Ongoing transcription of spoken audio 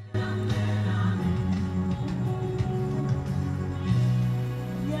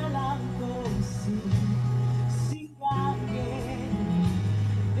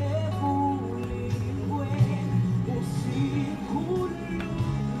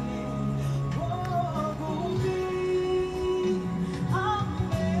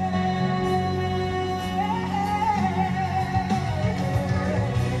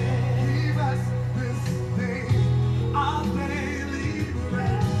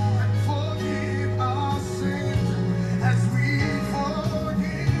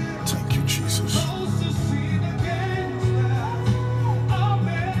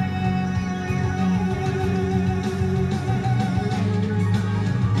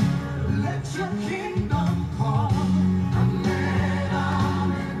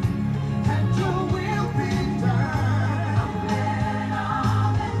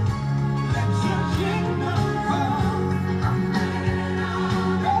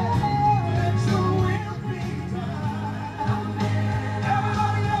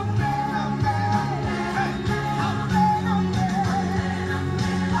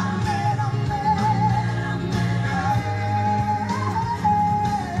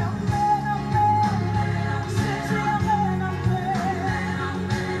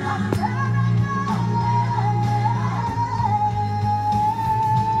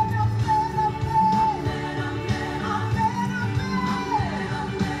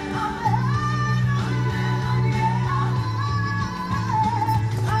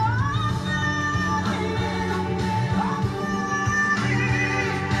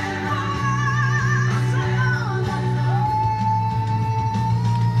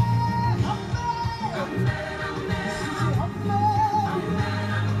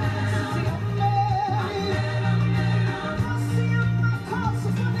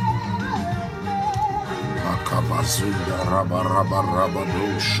Zundarabarabado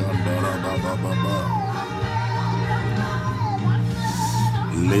Shandarababa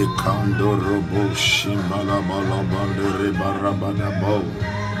Lekando Robo Shimbalabalabande Barabadabo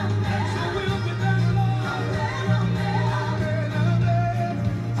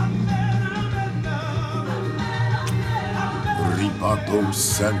Ripato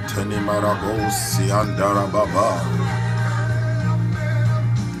Santeni Marabo Siandarababa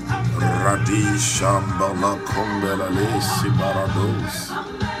Radi Shambala Kumbela Lesi Barados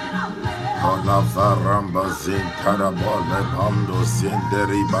Olavaramba Zintarabole Pando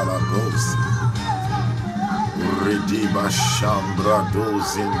Zinderi Balagos Ridiba Shambrados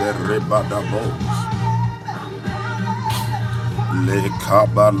in the Rebadabos Le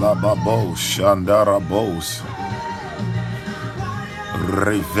Kabalababo Shandarabos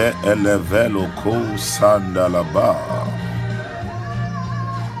Rive Elevelo Ko Sandalaba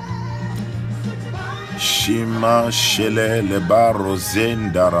Shima Shele Lebaro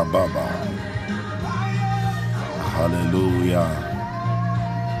Zindarababa. Hallelujah.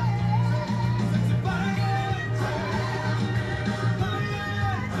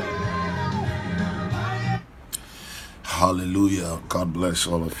 Hallelujah. God bless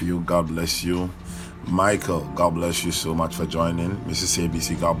all of you. God bless you. Michael, God bless you so much for joining. Mrs.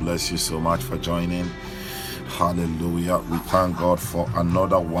 ABC, God bless you so much for joining. Hallelujah. We thank God for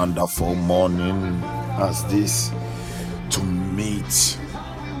another wonderful morning as this to meet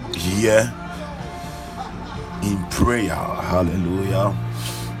here in prayer. Hallelujah.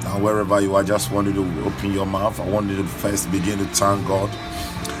 Now wherever you are, I just wanted to open your mouth. I wanted to first begin to thank God.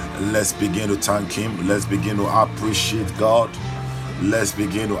 Let's begin to thank Him. Let's begin to appreciate God. Let's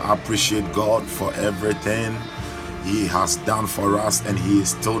begin to appreciate God for everything He has done for us and He is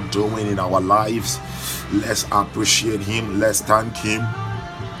still doing in our lives. Let's appreciate Him. Let's thank Him.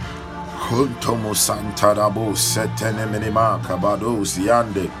 Kuntomo santarabo setene minima kabados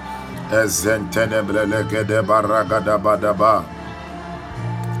yande ezentene blelegede baragada badaba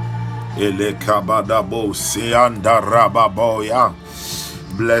ele kabadabo sianda rababoya.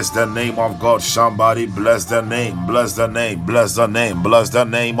 Bless the name of God. Somebody bless the name. Bless the name. Bless the name. Bless the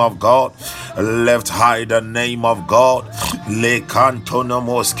name of God. Left high the name of God. Le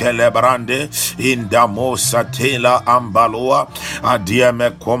cantonamos celebrande in damosa tela ambaloa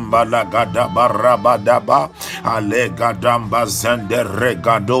adieme kombala gada barabadaba ale gadamba zende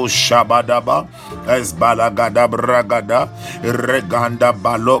regado shabadaba es balagada bragada reganda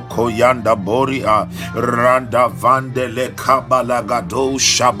baloko yanda boria randa vandele kabalagado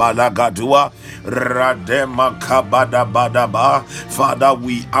shabalagadua radema kabadabadaba. Father,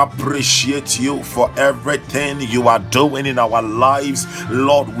 we appreciate you for everything you are doing in our lives.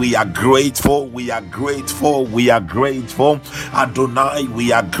 Lord, we are grateful. We are grateful. We are grateful. Adonai,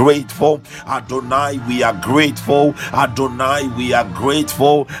 we are grateful. Adonai, we are grateful. Adonai, we are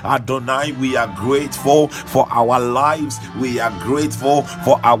grateful. Adonai, we are grateful for our lives. We are grateful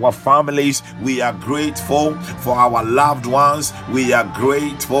for our families. We are grateful for our loved ones. We are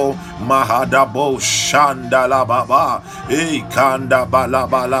grateful. Mahadabo Shandala Baba Ikanda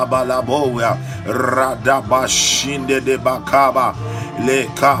Balabalabalaboya Radabashinde de Bakaba Le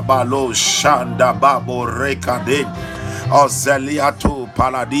Kabalo Shanda Babo Rekade Ozeliatu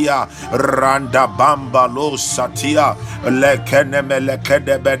Paladia Randa Bamba Lo Satia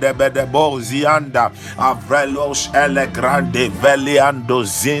Lekenemelekede Bede Bozianda Avrelos Ele Grande Veliando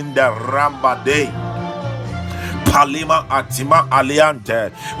Zinda Ramba de Palima Atima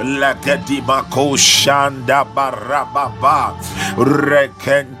Aliante Lekedima Koshanda Barababa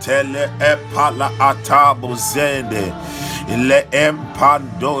Rekentele Epala Atabu Zende Le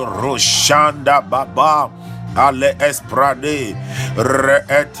Empando Roshanda Baba Ale Esprade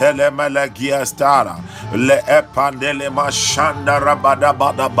Reetele Melegia Stara Le Epandele Mashanda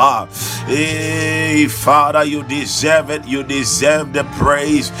Rabadabadaba. Hey, Father, you deserve it. You deserve the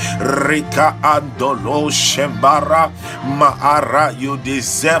praise. Rika Andolo Shembara Maara, you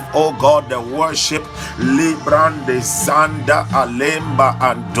deserve, oh God, the worship. Librande Sanda Alemba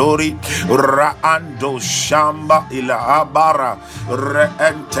Andori Raando Shamba Ilaabara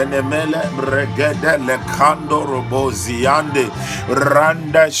Reentenemele Bregede Lekando Roboziande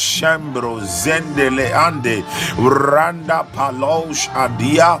Randa Shembro Zendele Ande Randa Palosh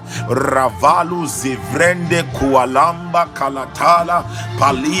Adia Ravalu Zivrende Kualamba Kalatala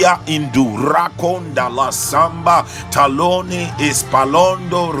Palia Indurakonda La Samba Taloni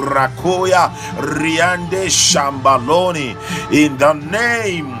Espalondo Rakoya Riande Shambaloni, in the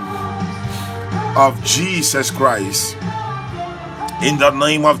name of Jesus Christ. In the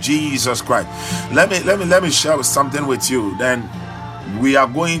name of Jesus Christ. Let me share something with you. Then we are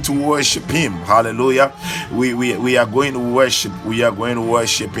going to worship him. Hallelujah. We are going to worship. We are going to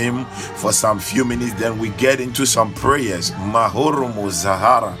worship him for some few minutes. Then we get into some prayers. Mahorumo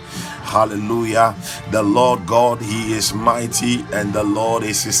Zahara. Hallelujah. The Lord God, he is mighty, and the Lord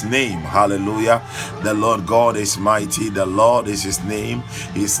is his name. Hallelujah. The Lord God is mighty. The Lord is his name.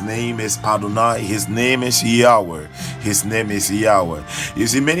 His name is Adonai. His name is Yahweh. His name is Yahweh. You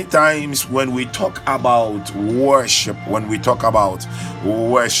see, many times when we talk about worship, when we talk about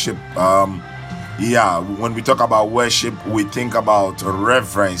worship, when we talk about worship, we think about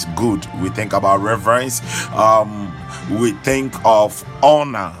reverence. Good. We think about reverence. We think of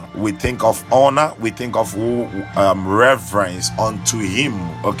honor. We think of honor. We think of reverence unto him.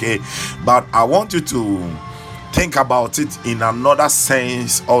 Okay, but I want you to think about it in another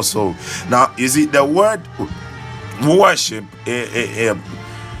sense also. Now, is it the word worship? It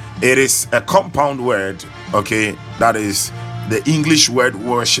is a compound word. Okay, that is, the English word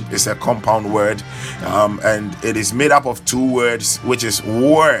worship is a compound word, and it is made up of two words, which is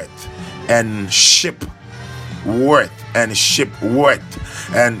worth and ship. Worth and ship. Worth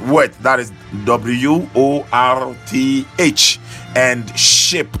and worth, that is WORTH, and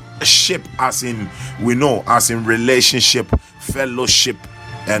ship as in, we know, as in relationship, fellowship,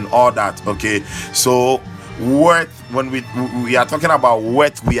 and all that. Okay, so worth, when we are talking about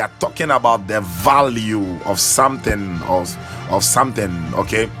worth, we are talking about the value of something, of something.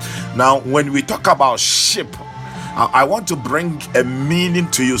 Okay, now when we talk about ship, I want to bring a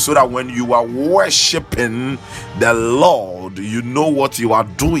meaning to you, so that when you are worshiping the Lord, you know what you are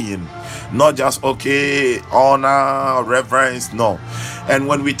doing. Not just, okay, honor, reverence, no. And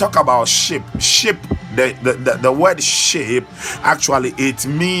when we talk about ship, the word shape, actually, it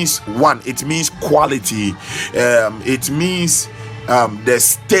means one, it means quality, it means the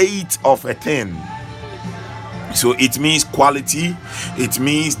state of a thing. So it means quality, it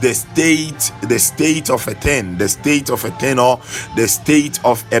means the state of a thing, the state of a thing, or the state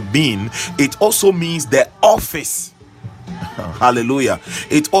of a being. It also means the office. Hallelujah.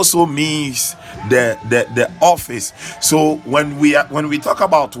 It also means the office. So when we talk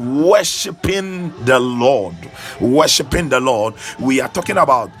about worshiping the Lord, we are talking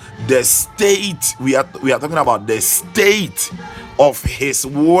about the state. We are talking about the state of his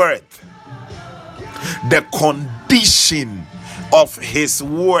word, the condition of his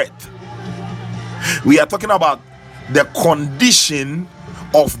word. We are talking about the condition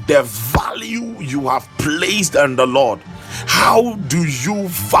of the value you have placed on the Lord. How do you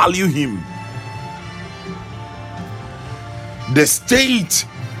value him? The state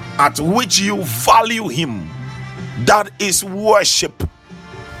at which you value him, that is worship.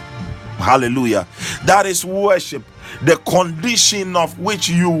 Hallelujah. That is worship. The condition of which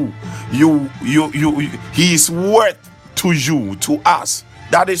he is worth to you, to us,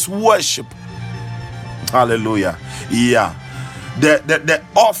 that is worship. Hallelujah. Yeah. The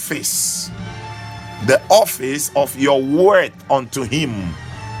office of your worth unto him,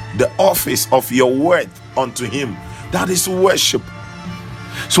 the office of your worth unto him, that is worship.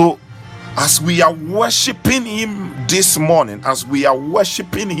 So as we are worshiping him this morning,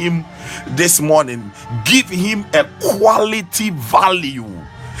 give him a quality value.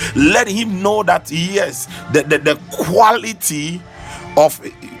 Let him know that, yes, the quality of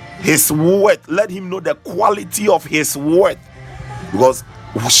his worth. Let him know the quality of his worth, because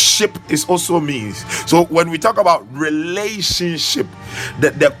ship is also means. So when we talk about relationship,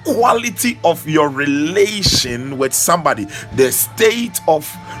 the quality of your relation with somebody, the state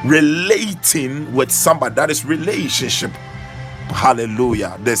of relating with somebody, that is relationship.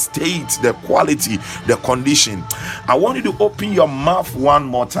 Hallelujah. The state, the quality, the condition. I want you to open your mouth one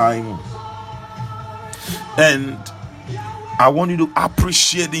more time, and I want you to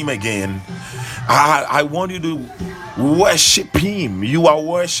appreciate him again. I want you to worship him. You are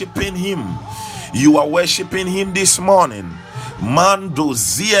worshiping him. You are worshiping him this morning. Mando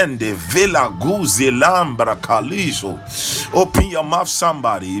ziende vela guze lambra kalizo. Open your mouth,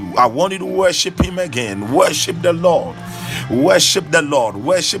 somebody. I want you to worship him again. Worship the Lord. Worship the Lord.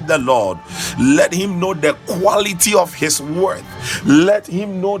 Worship the Lord. Let him know the quality of his worth. Let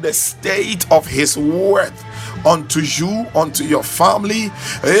him know the state of his worth unto you, unto your family,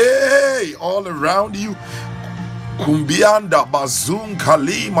 hey, all around you. Kumbianda bazun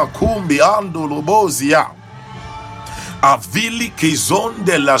kalima kumbiando lobozia avili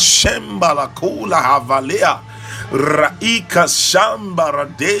kizonde la shemba la kula havalea Raika shambara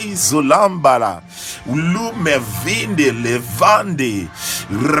de zulambala. Lume vinde levande.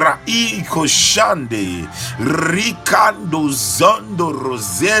 Raiko shande. Ricando zondo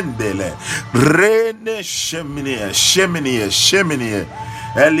rosendele. Rene sheminie, sheminie, sheminie.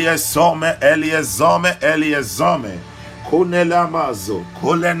 Eliezome, Eliezome, Eliezome. Kolenamazo,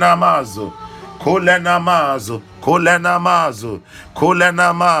 Kolenamazo, Kolenamazo, Kolenamazo,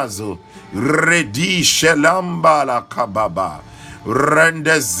 Kolenamazo. Redishe lambala kababa.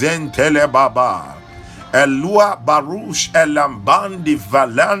 Rende zentele baba. Elua barush elambandi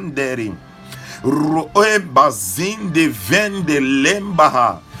valanderi. Roe bazinde vende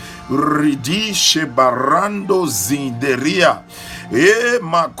lembaha. Ridishe barando zinderia. E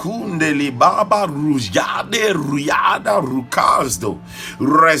makunde libaba ruyade ruyada rukazdo.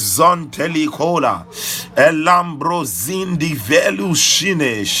 Rezonte likola. Elambro zindi velu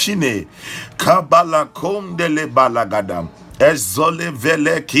shine shine. Kabala konde le balagada. Ezole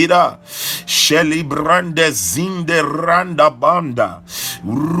vele kira. Shelibrande zinde randa banda.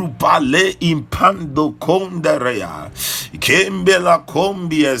 Rupale impando konderea. Kembela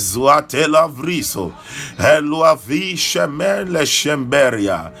kombi ezuatela vriso. Elua vi shemele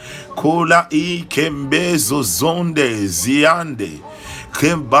shemberia. Kula i kembezo zonde ziande.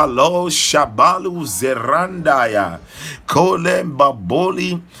 Kembalo shabalu zerandaya. Kole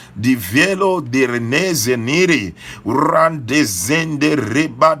baboli di velo di reneze niri. Randezende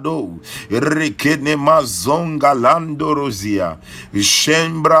rebado. Rekene mazonga landorozia.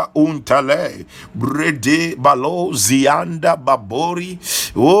 Shembra untale. Brede balo zianda babori.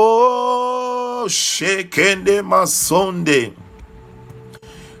 Oh, shekende masonde.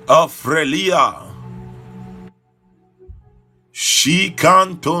 Afrelia.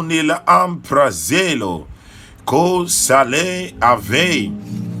 Shikantonila amprazelo. Ko sale avei.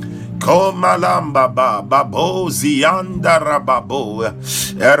 Komalambaba babo zianda rababo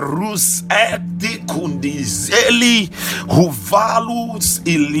erus eti kundizeli huvalus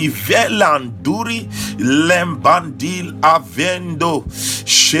ilivelanduri lembandil avendo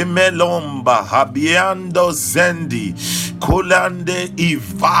shemelomba habiando zendi kolande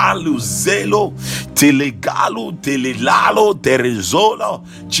ivalu zelo telegalu telelalo terezolo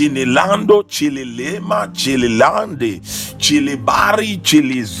chinilando chililema chililande chilibari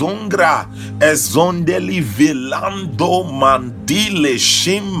chilizonga ezondeli velando mandile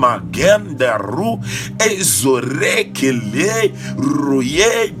shima genderu ezorekele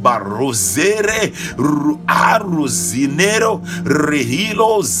ruye barozere ruaruzinero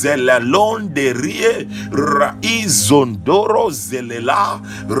rehilo zelalonderie raizondoro zelela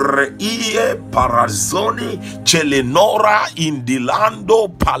reie parazoni chelenora indilando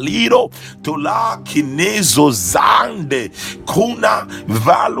paliro tola kinezo zande kuna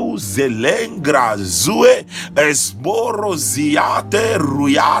valu zelengra zue esboro ziate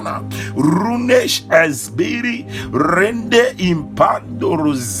ruyana runesh esbiri rende impando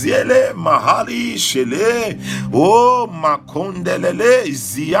ruziele mahali shele o makondelele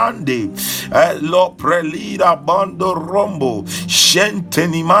ziande lo prelida bando rombo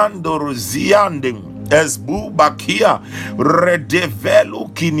shentenimando ruziande Esbu bakia redevelu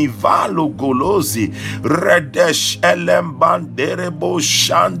kinivalo golozi redesh elembandere bo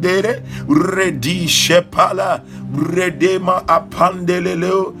shandere redi shepala redema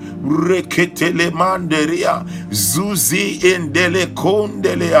apandeleleo reketele manderia zuzi endele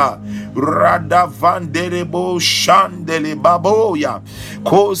kondelea radavandere bo shandele baboya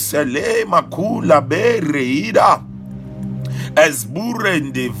kosele makula bereida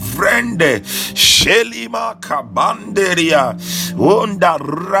esburende vrende shelima kabanderia onda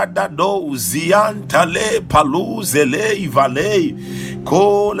radado ziantale paluzele ivale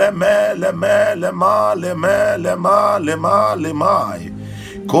kole mele mele male mele male male mai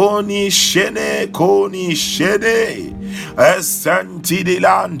koni shene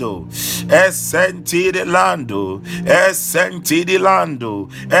Esentidilando, Esentidilando, Esentidilando,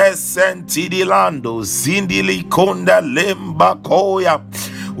 Esentidilando, Zindili konda lemba koya.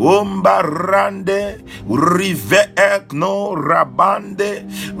 Umbarande rive ekno rabande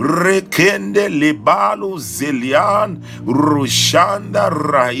rekende libalu zelian rushanda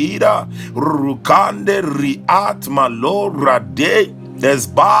raida rukande riat malora de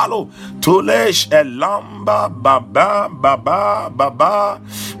Desbalo tulesh elamba baba baba baba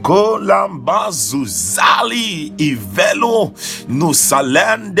kolamba zuzali ivelo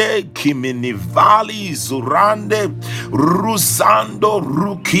nusalende kiminivali zurande rusando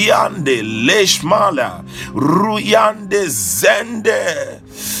rukiande leshmala ruyande zende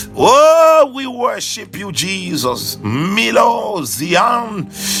Oh, we worship you, Jesus. Milo Zian,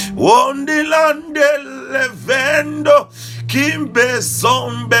 Wondilande Levendo, Kimbe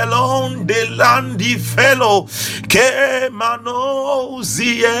Zombelon de Landi Fellow, Kemano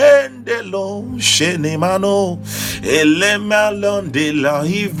Ziendelo, Shenemano, Elemalon de la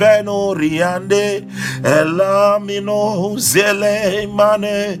Iveno Riande, Elamino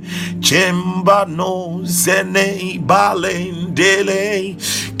Zelemane, Chembano Zene Balendele,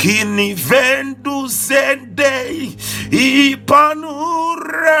 Kini vendu zende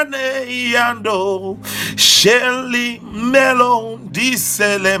ipanurane yando Shelly melon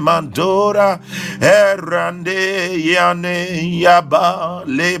disele mandora erande yane yaba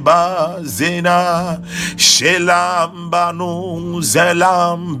leba zena shelambanu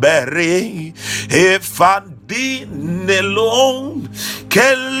zelambere efandi nelon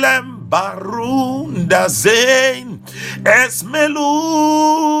kelem barunda zain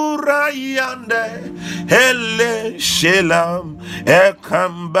esmelura yande hele shelam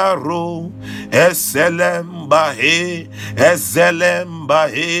ekambaro eselem bahe ezelem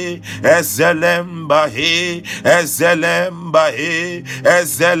bahe ezelem bahe ezelem bahe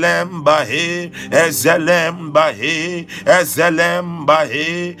ezelem bahe ezelem bahe ezelem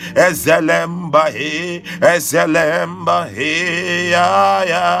bahe ezelem bahe ezelem bahe ya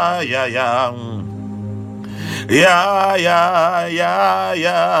ya ya ya ya ya ya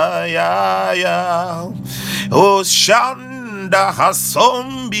ya ya ya oh shanda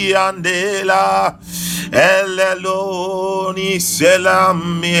hasombi andela eleloni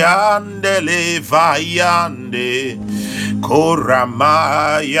selami andele vayande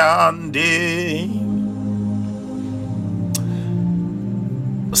koramayande.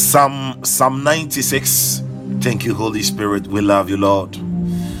 Psalm 96. Thank you, Holy Spirit. We love you, Lord.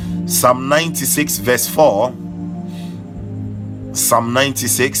 Psalm 96 verse 4. Psalm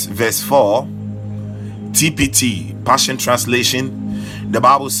 96 verse 4, TPT, Passion Translation. The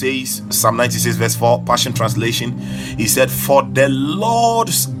Bible says, Psalm 96 verse 4, Passion Translation, he said, for the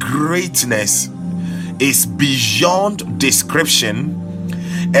Lord's greatness is beyond description,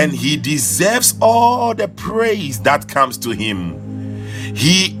 and he deserves all the praise that comes to him.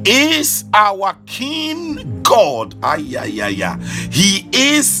 He is our King God. He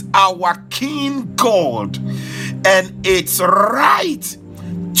is our King God, and it's right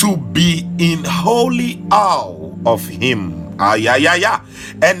to be in holy awe of him.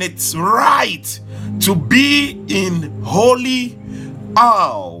 And it's right to be in holy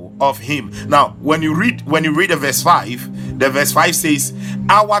awe of him. Now, when you read the verse 5, the verse 5 says,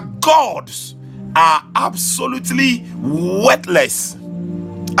 our gods are absolutely worthless.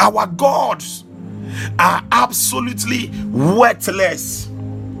 Our gods are absolutely worthless.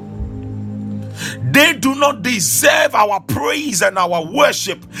 They do not deserve our praise and our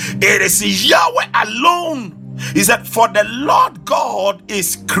worship. It is Yahweh alone. He said, for the Lord God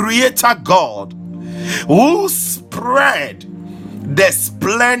is creator God, who spread the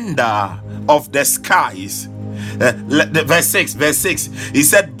splendor of the skies. Verse 6, he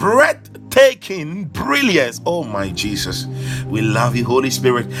said, breathtaking brilliance. Oh my Jesus, we love you, Holy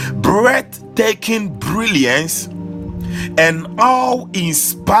Spirit. Breathtaking brilliance and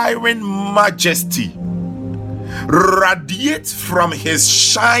awe-inspiring majesty radiates from his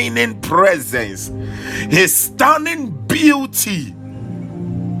shining presence, his stunning beauty.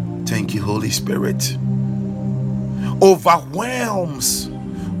 Thank you, Holy Spirit. Overwhelms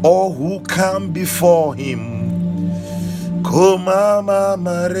all who come before him. Komama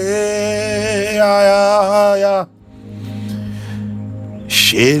Maria,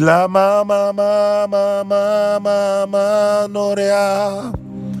 Shela mama norea,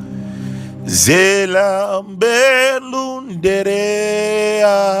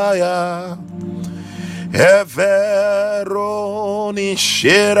 Zelambelunderea, Everoni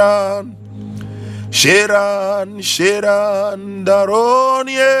Sheran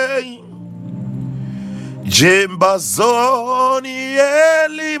Daronie, Jembazoni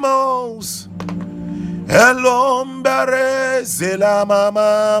Elimos, Elombare Zela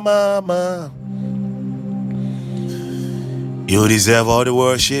mama. You deserve all the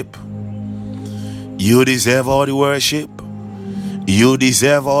worship. You deserve all the worship. You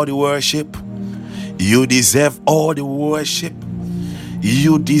deserve all the worship. You deserve all the worship.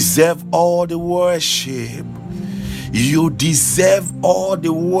 You deserve all the worship. You deserve all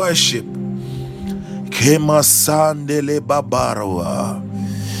the worship. Kema sandele babarwa.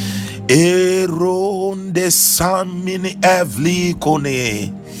 Eron de samini evli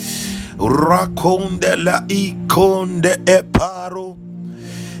kone. Rakonde la ikonde eparo.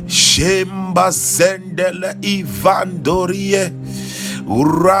 Shemba zende la ivandorie.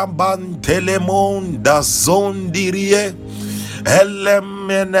 Urabantelemon da zondirie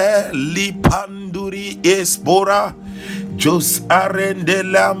elemene lipanduri espora Jos arende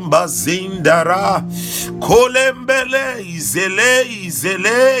lamba zindara kolembele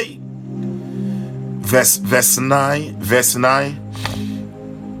izele. Verse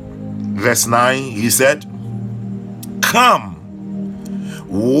 9, he said, come,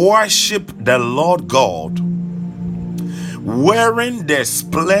 worship the Lord God, wearing the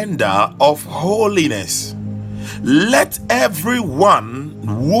splendor of holiness. Let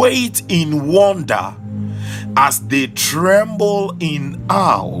everyone wait in wonder as they tremble in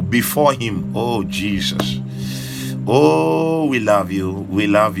awe before him. Oh, Jesus. Oh, we love you. We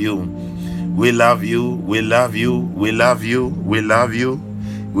love you. We love you. We love you. We love you. We love you.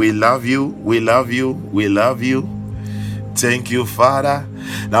 We love you. We love you. We love you. Thank you, Father.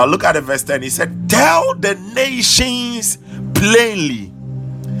 Now look at the verse 10. He said, tell the nations plainly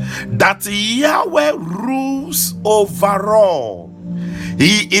that Yahweh rules over all.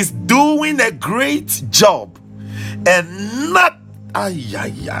 He is doing a great job, and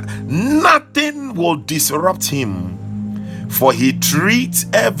nothing will disrupt him, for he treats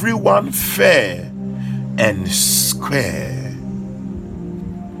everyone fair and square.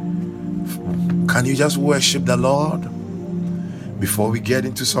 Can you just worship the Lord? Before we get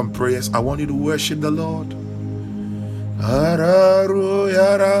into some prayers, I want you to worship the Lord. Araru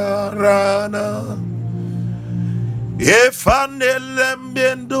yararana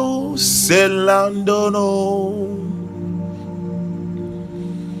efanelembendo selandono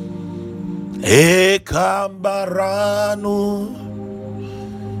ekambarano.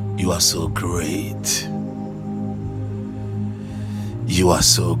 You are so great. You are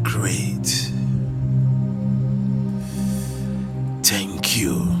so great. Thank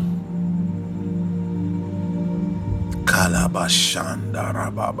you.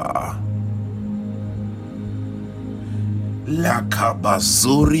 Kalabashandarababa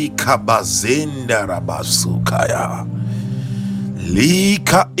Lakabazuri kabazenda rabasukaya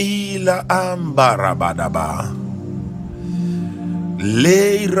Lika ila ambarabadaba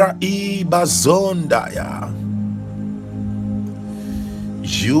Leira ibazondaya.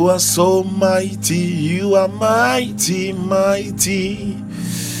 You are so mighty, you are mighty, mighty.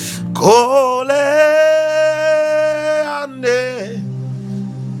 Kole ande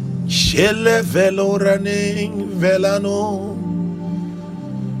shele veloraning velano.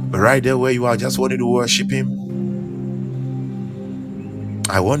 Right there where you are, just wanted to worship him.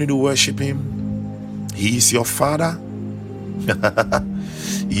 I want you to worship him. He is your Father.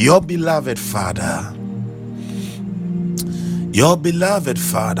 Your beloved Father. Your beloved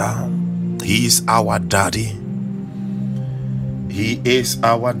Father. He is our daddy. He is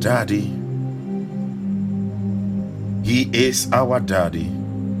our daddy. He is our daddy.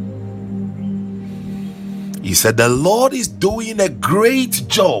 He said the Lord is doing a great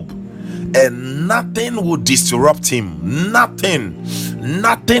job and nothing will disrupt him. Nothing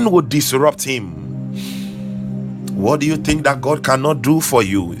will disrupt him. What do you think that God cannot do for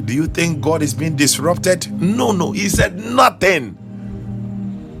you? Do you think God is being disrupted? No. He said nothing.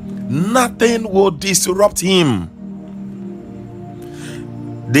 Nothing will disrupt him.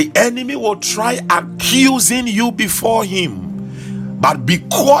 The enemy will try accusing you before him, but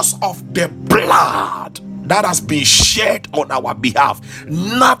because of the blood that has been shed on our behalf,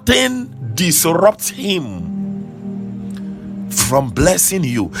 nothing disrupts him from blessing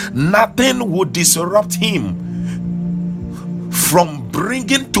you. Nothing will disrupt him from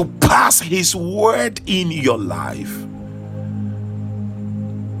bringing to pass his word in your life.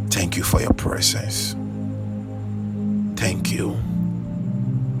 Thank you for your presence. Thank you.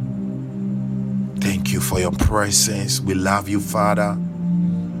 Thank you for your presence. We love you, Father.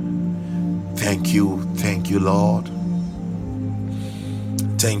 Thank you, Lord.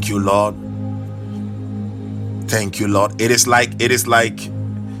 Thank you, Lord. Thank you, Lord. It is like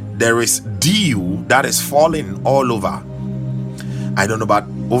there is dew that is falling all over. I don't know, but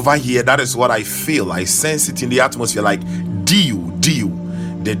over here, that is what I feel. I sense it in the atmosphere, like dew.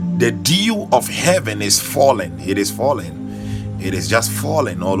 The dew of heaven is falling. It is falling. It is just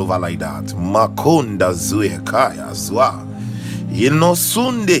falling all over like that. Makonda zuye kaya zwa.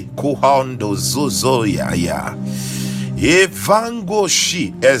 Inosunde kuhando zuzoya ya.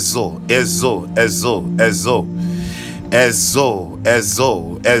 Evangoshi ezo.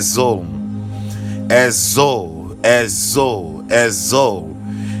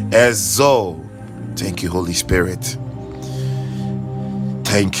 Thank you, Holy Spirit.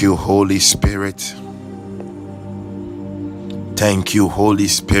 Thank you, Holy Spirit. Thank you, Holy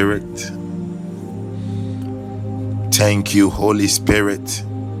Spirit. Thank you, Holy Spirit.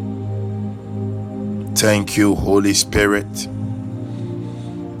 Thank you, Holy Spirit.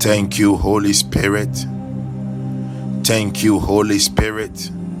 Thank you, Holy Spirit. Thank you, Holy Spirit.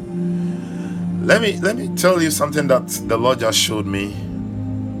 Let me tell you something that the Lord just showed me.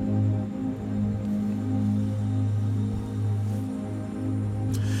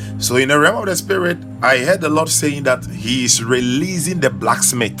 So in the realm of the spirit, I heard the Lord saying that He is releasing the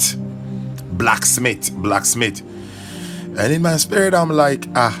blacksmith. And in my spirit, I'm like,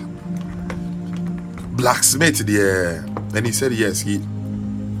 blacksmith, yeah. And He said, yes,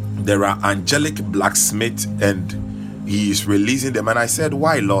 there are angelic blacksmiths and He is releasing them. And I said,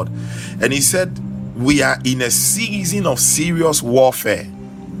 why, Lord? And He said, we are in a season of serious warfare.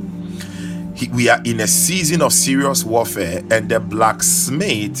 We are in a season of serious warfare, and the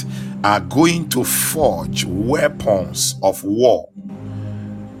blacksmiths are going to forge weapons of war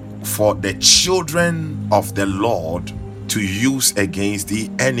for the children of the Lord to use against the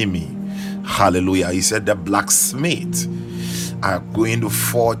enemy. Hallelujah. He said the blacksmiths are going to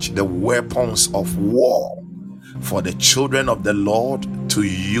forge the weapons of war for the children of the Lord to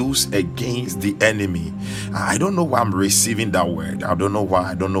use against the enemy. I don't know why I'm receiving that word. I don't know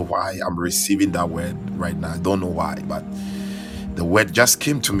why I'm receiving that word right now. I don't know why, but the word just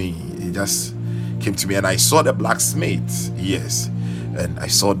came to me. It just came to me, and I saw the blacksmiths. Yes, and I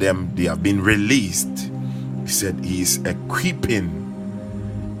saw them. They have been released. He said He is equipping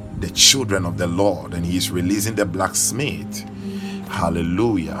the children of the Lord, and He is releasing the blacksmith.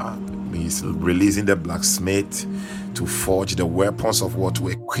 Hallelujah. He's releasing the blacksmith to forge the weapons of war, to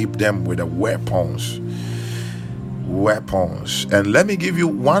equip them with the weapons. And let me give you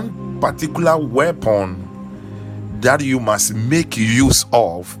one particular weapon that you must make use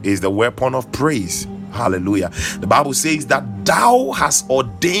of, is the weapon of praise. Hallelujah. The Bible says that thou hast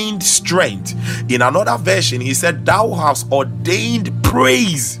ordained strength. In another version, He said, thou hast ordained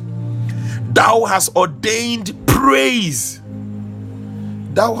praise. Thou hast ordained praise.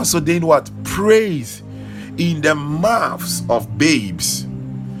 Thou hast ordained what? Praise in the mouths of babes.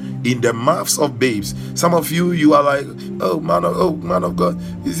 In the mouths of babes. Some of you are like, oh man of God.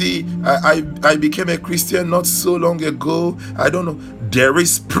 You see, I became a Christian not so long ago. I don't know. There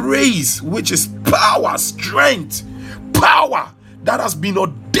is praise, which is power, strength, power that has been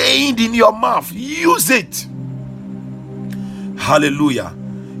ordained in your mouth. Use it. Hallelujah.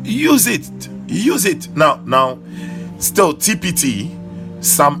 Use it. Now, still TPT.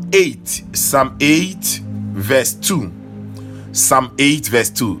 Psalm 8 verse 2. Psalm 8 verse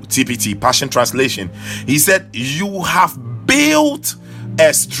 2, TPT, Passion Translation. He said, you have built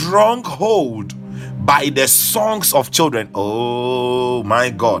a stronghold by the songs of children. Oh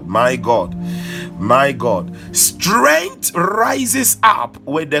my God. Strength rises up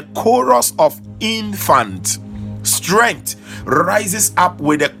with the chorus of infants. Strength rises up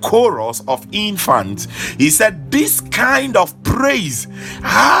with the chorus of infants. He said this kind of praise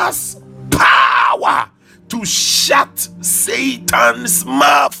has power to shut Satan's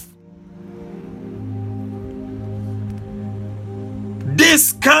mouth.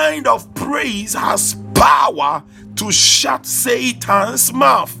 This kind of praise has power to shut Satan's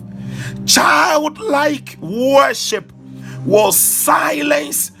mouth. Childlike worship will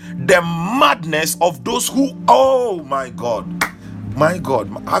silence the madness of those who, oh my God,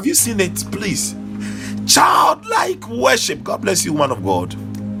 have you seen it? Please. Childlike worship, God bless you, man of God.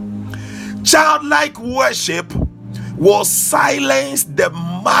 Childlike worship will silence the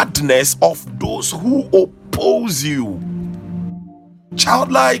madness of those who oppose you.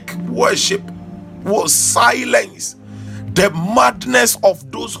 Childlike worship will silence the madness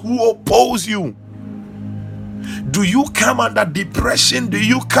of those who oppose you. Do you come under depression? Do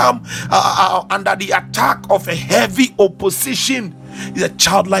you come under the attack of a heavy opposition? It's a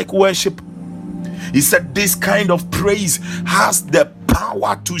childlike worship. He said this kind of praise has the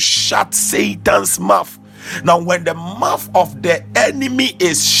power to shut Satan's mouth. Now, when the mouth of the enemy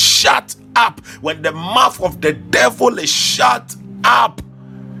is shut up, when the mouth of the devil is shut up,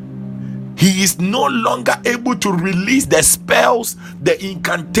 he is no longer able to release the spells, the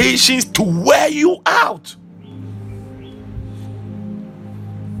incantations to wear you out.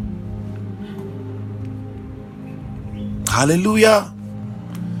 Hallelujah.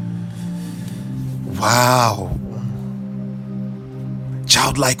 Wow.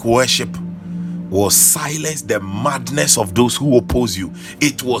 Childlike worship will silence the madness of those who oppose you.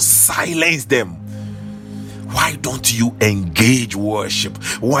 It will silence them. Why don't you engage worship?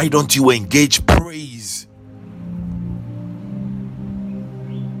 Why don't you engage praise?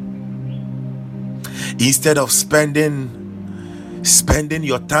 Instead of spending spending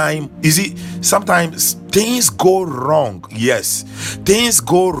your time. You see, sometimes things go wrong. Yes, things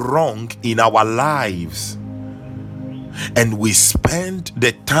go wrong in our lives, and we spend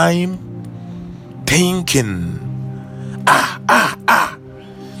the time thinking,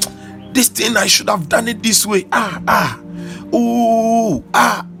 this thing, I should have done it this way.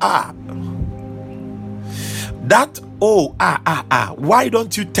 That why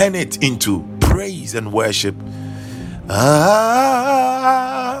don't you turn it into praise and worship?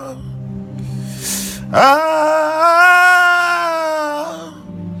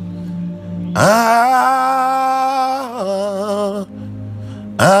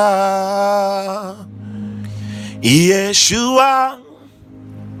 Yeshua,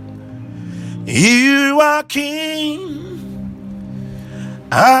 you are King.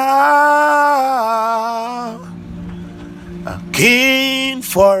 King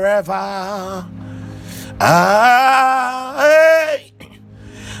forever.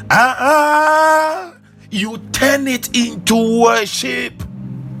 You turn it into worship.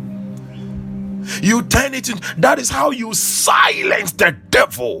 You turn it in. That is how you silence the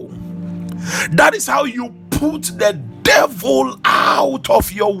devil. That is how you put the devil out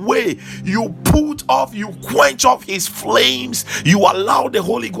of your way. You quench off his flames. You allow the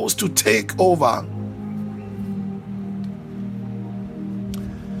Holy Ghost to take over.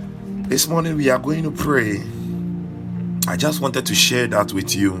 This morning we are going to pray. I just wanted to share that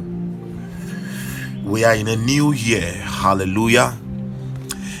with you. We are in a new year. Hallelujah.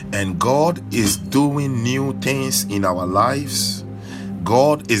 And God is doing new things in our lives.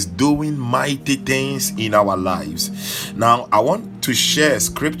 God is doing mighty things in our lives. Now, I want to share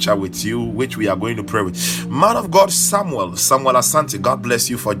scripture with you, which we are going to pray with. Man of God, Samuel Asante, God bless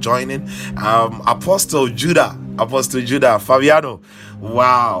you for joining. Apostle Judah, Fabiano.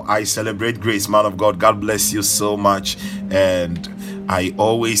 Wow, I celebrate grace, man of God. God bless you so much. And I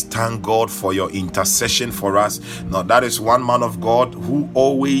always thank God for your intercession for us. Now, that is one man of God who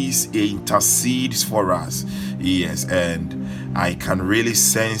always intercedes for us. Yes, and I can really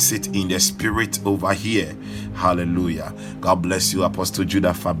sense it in the spirit over here. Hallelujah. God bless you, Apostle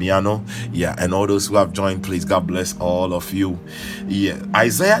Judah Fabiano. Yeah, and all those who have joined, please, God bless all of you. Yeah,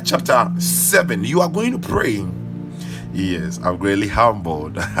 Isaiah chapter 7. You are going to pray. Yes, I'm really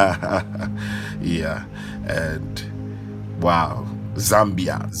humbled. Yeah, and wow,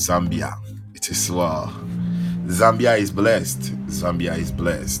 Zambia. It is well. Zambia is blessed.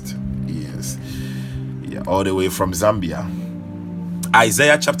 Yes. Yeah, all the way from Zambia.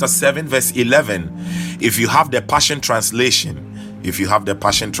 Isaiah chapter 7 verse 11. If you have the Passion Translation,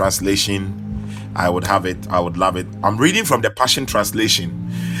 I would have it. I would love it. I'm reading from the Passion Translation.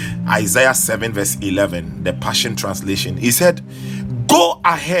 Isaiah 7 verse 11, the Passion Translation. He said, go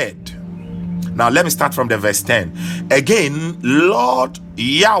ahead. Now let me start from the verse 10. Again, Lord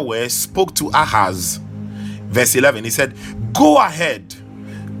Yahweh spoke to Ahaz. Verse 11, he said, go ahead,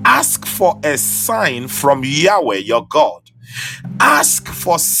 ask for a sign from Yahweh your God. Ask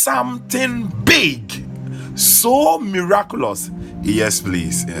for something big, so miraculous. Yes,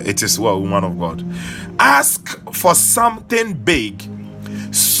 please. It is well, woman of God. Ask for something big,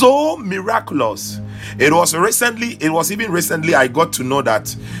 so miraculous. It was even recently I got to know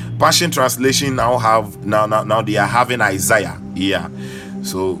that Passion Translation now they are having Isaiah. Yeah.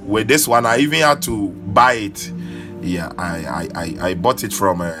 So with this one, I even had to buy it. Yeah, I bought it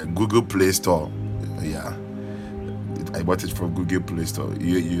from Google Play Store. Yeah. I bought it from Google Play Store.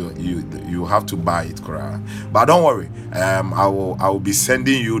 You have to buy it, Kora. But don't worry. I will be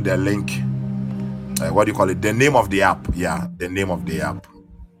sending you the link. What do you call it? The name of the app. Yeah, the name of the app.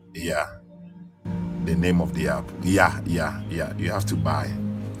 Yeah, the name of the app. Yeah. You have to buy.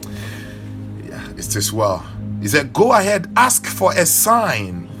 Yeah, it's just well. He said, go ahead, ask for a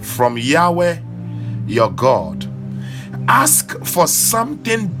sign from Yahweh your God. Ask for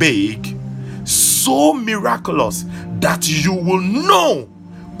something big, so miraculous that you will know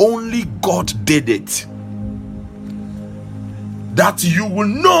only God did it. That you will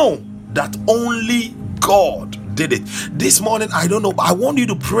know that only God did it. This morning, I don't know, but I want you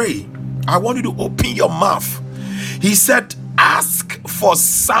to pray. I want you to open your mouth. He said, ask for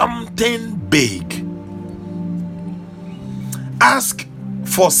something big. Ask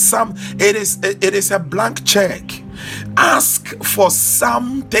for some. It is a blank check. Ask for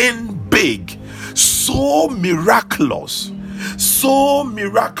something big, so miraculous.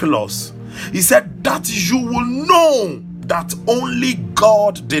 He said that you will know that only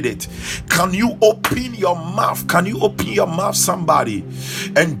God did it. Can you open your mouth? Can you open your mouth, somebody,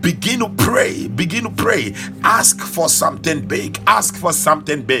 and begin to pray? Begin to pray. Ask for something big. Ask for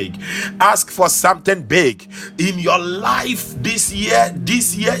something big. Ask for something big in your life this year.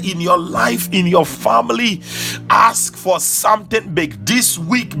 This year, in your life, in your family. Ask for something big this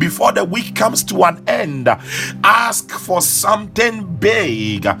week before the week comes to an end. Ask for something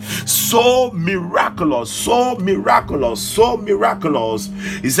big, so miraculous, so miraculous, so miraculous.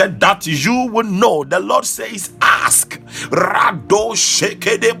 He said that you will know. The Lord says, ask. Rado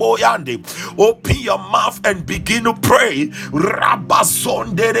shekedeboyande. Open your mouth and begin to pray.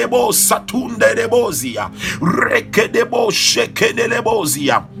 Rabazonderebo satunderebozia. Rekedebo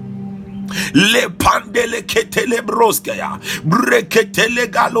shekedelebozia. Le pandele ketele broskaya breketele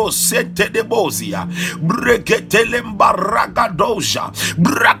galo sente de bozia breketele mbaraga doja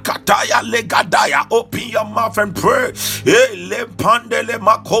brakataya legadaya. Open your mouth and pray. Le pandele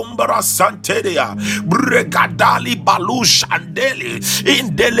makombra santeria bregadali balush andeli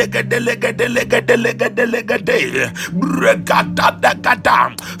in delegate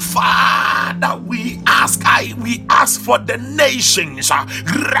bregadada. Father, we ask for the nations.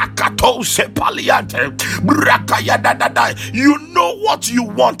 Rakato you know what you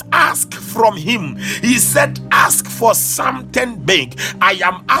want. Ask from him. He said, ask for something big. I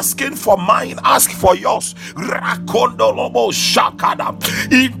am asking for mine. Ask for yours. Rakondolobo shakada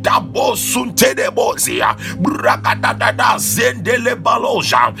idabo suntedebozia brakadada zendele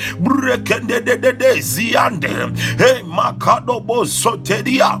baloja brekende de ziande hey makadobo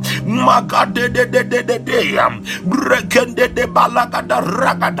sotedia magade de brekende de balagada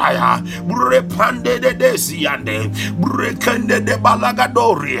ragadaya brepande de desiande brekende de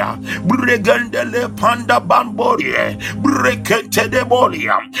balagadoria bregende le panda bamborie brekente de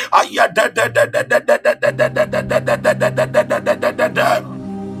bolia ayada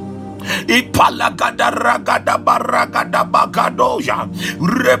Ipalagada ragada baragada bagadoja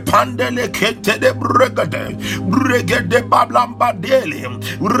repandele kete de bregede bablamba dele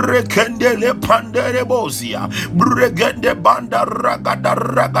rekendele pandere bozia bregende banda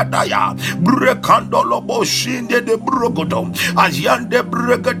ragadaya brekandolo boshinde de brogodo ayande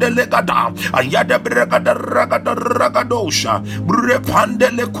bregede legada ayade bregada ragadosha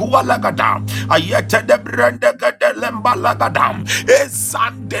brepandele kualagada ayete de brende gede lembalagada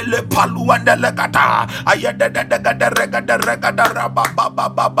ezandele paluanda legata ayada regada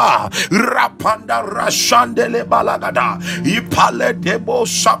rababa rapanda rashandele balagada ipale debo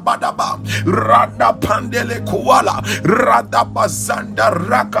sabadaba randa pandele kuala rada bazanda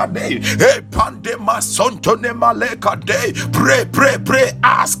rakade e pande masonto ne malekade pray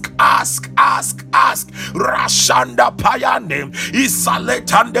ask rashanda payande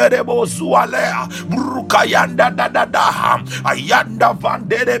isaletande debo zualea brukayanda dadada ayanda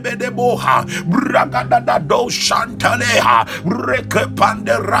vandere bedeboha bragadada do shantaleha reke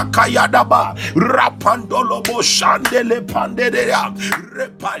pande rakayadaba rapandolo bo shandele panderea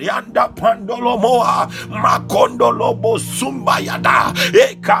repayanda pandolo moha makondolo bo sumbayada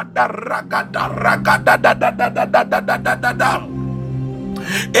ekada ragada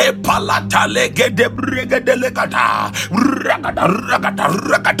e palata lege de brege de legata ragata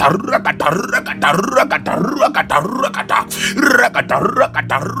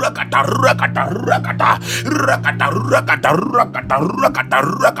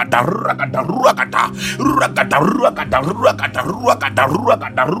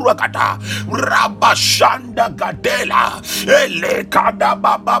rabashanda gadela elekada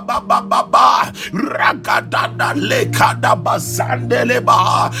baba ragada lekada bazandele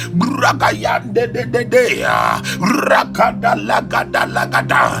Brakayande de Rakada lagada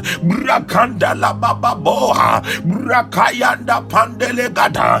Brakanda la baba boha Brakayanda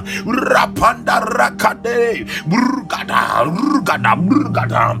pandelegada Rapanda rakade Burgada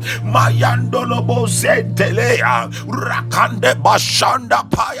Mayandolo bozentelea Rakande bashanda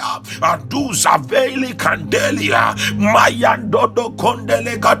paya Anduza veli candelia Mayandodo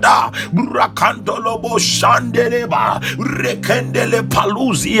kondelegada Brakandolo boshandeleba Rekendele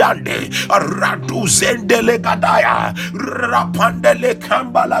paluziande raduzendele gadaya rapandele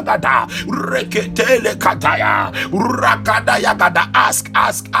kambalagada reketele kataya rakadaya gada ask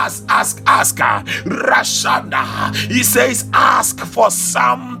rashanda. He says ask for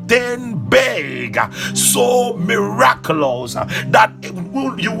something big, so miraculous that you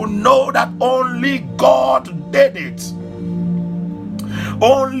will know that only God did it.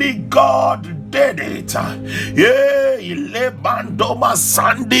 Only God did it. Lebandoma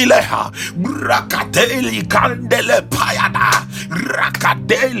sandileha brakateli kandele payada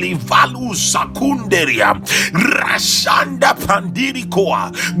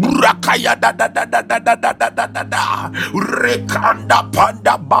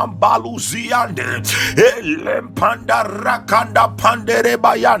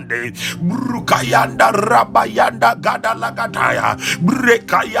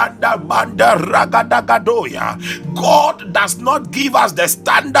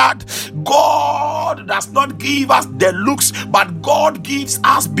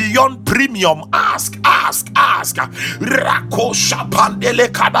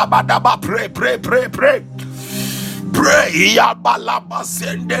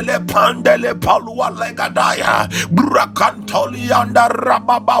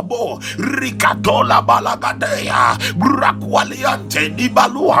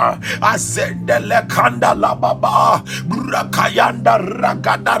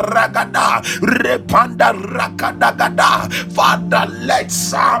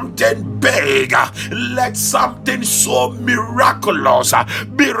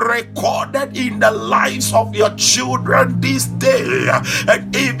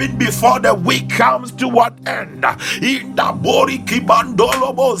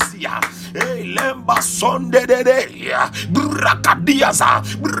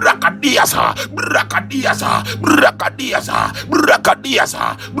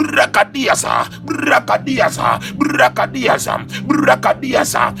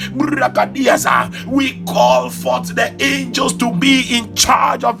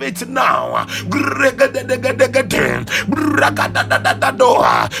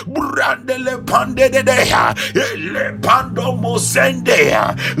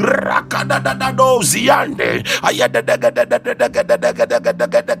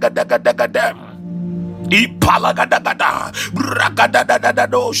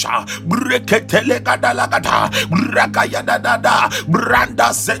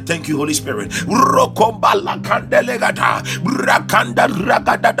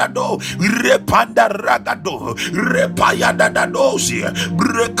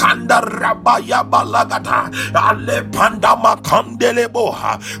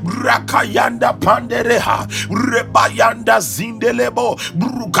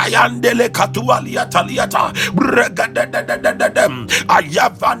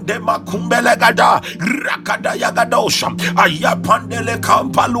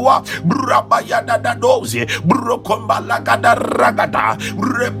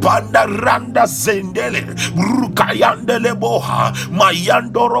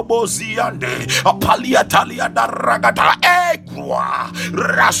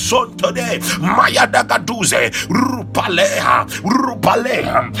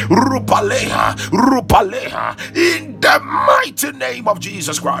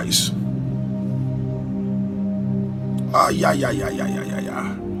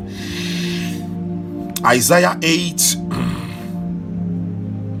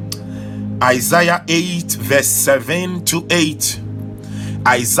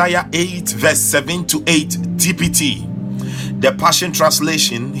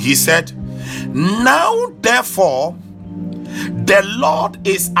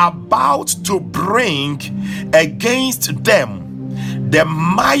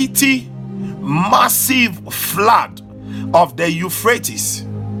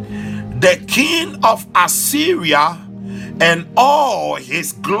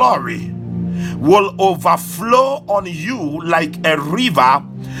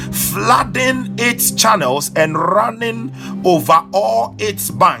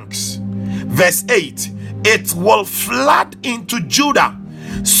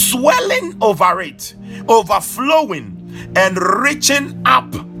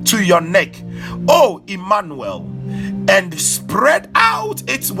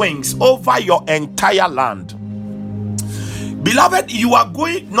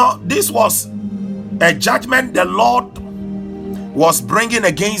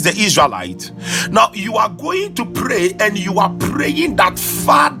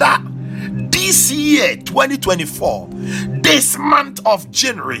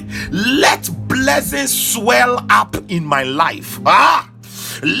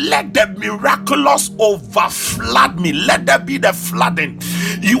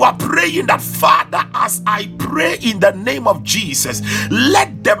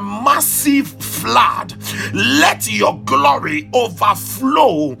Let your glory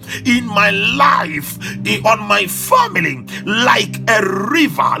overflow in my life, on my family, like a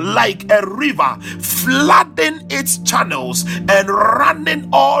river, flooding its channels and running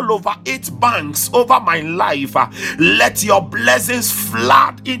all over its banks over my life. Let your blessings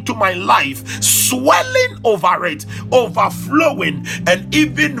flood into my life, swelling over it, overflowing, and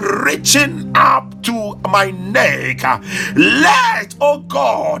even reaching up to my neck. Let, oh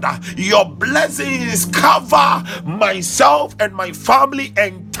God, your blessings cover myself and my family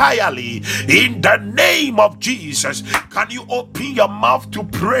entirely in the name of Jesus. Can you open your mouth to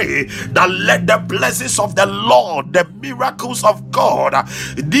pray that let the blessings of the Lord, the miracles of God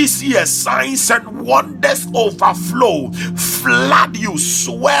this year, signs and wonders overflow, flood you,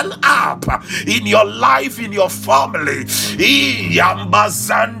 swell up in your life, in your family.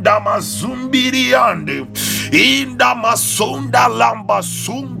 Iyambazanda mazumbiriande inda masunda lamba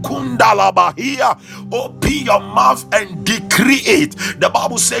sunkunda labahia. Open your mouth and decree it. The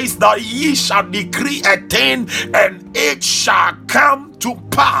Bible says that ye shall decree a thing and it shall come to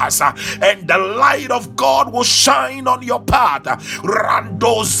pass, and the light of God will shine on your path.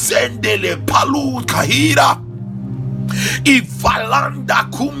 Rando zendele palu kahira Ivalanda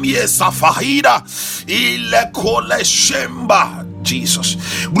kumye safahida ile kole shemba. Jesus,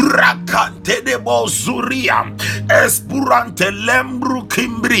 Brakante de Bozuria, Espurante Lembru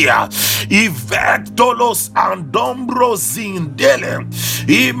Kimbria, Ivectolos Andombro Zindele,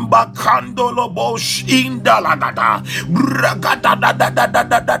 Imbacandolo Bosch Indalagada, Bragada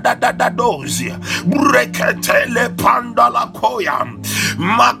da dozia, Breketele Pandala Koyam,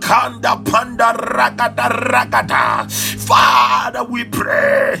 Makanda Panda Ragada. Father, we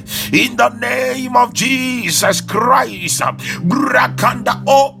pray in the name of Jesus Christ. Brakanda,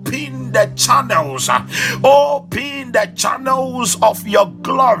 open the channels of your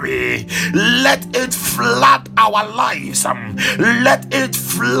glory. Let it flood our lives. Let it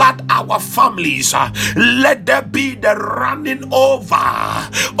flood our families. Let there be the running over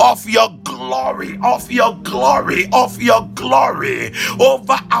of your glory,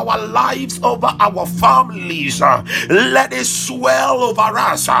 over our lives, over our families. Let it swell over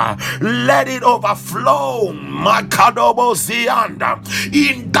us. Let it overflow. Makadobo zianda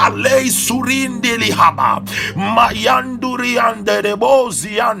indale surindili haba mayanduri ande debo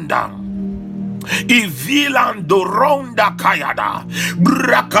zianda Ivilando ronda kayada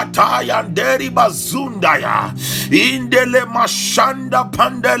brakataya nderi bazundaya indele mashanda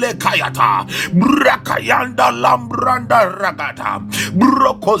pandele kayata brakayanda lambranda ragata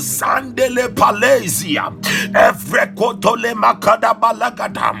brokozandele palezia evrekotole makada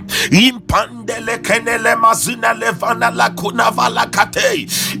balagata impandele kenele mazina levana lakuna valakate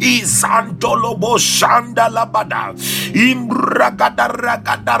izandolo boshanda labada imbragada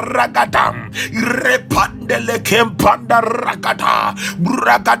ragada repandele kempanda rakata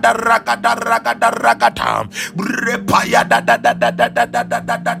bragada ragata repaya da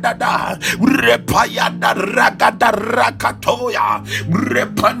repaya da ragada rakatoya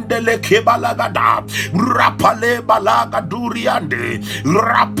repandele kebalagada rapale balaga duriande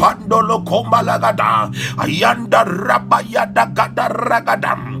rapandolo kombalagada ayanda rabaya da gada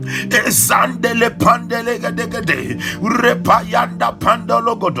ragadam ezandele pandele gede repayanda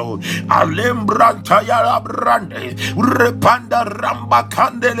pandolo godo Lembranta ya brande repanda ramba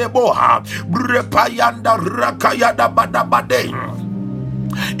kandele boha repayanda rakayada badabade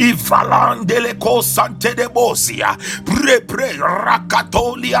Ivalandele kosante de bosia pre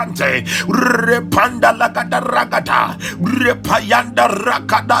rakatoliante repanda lagada ragata repayanda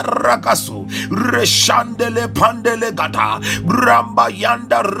rakada rakasu reshandele pandele gata bramba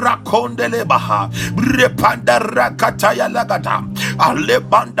yanda rakondele baha repanda rakata ya lagata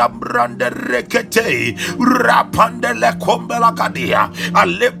alebanda brande rekete rapandele kombela kadia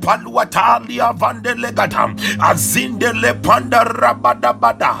alepaluatalia vandele gata azindele panda rabada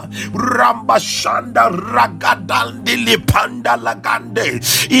bada ramba shanda ragadandili panda lagande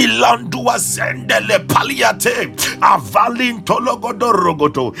ilandua zendele paliate avalinto logodo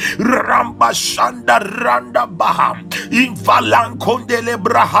rogoto ramba shanda randa baham invalankondele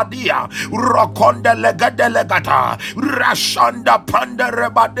brahadia rokondele gadele gata rashanda panda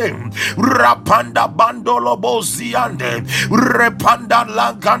rebadem rapanda bandolo boziande repanda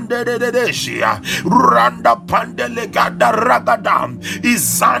lagande de desia randa pandele gada ragadam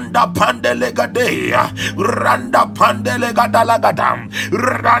Izanda Pandelegadea, Randa Pandelegadalagadam,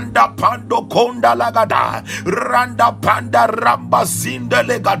 Randa Pando Konda Lagada, Randa Panda Ramba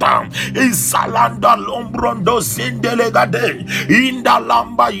Zindelegadam, Izalanda Lombrondo Zindelegade, Inda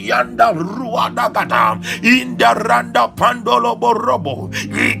Lamba Yanda Ruadagadam, Inda Randa Pandolobo Robo,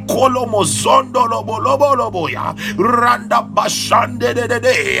 Ikolomo Zondo Lobo Lobo Loboya, Randa Bashande de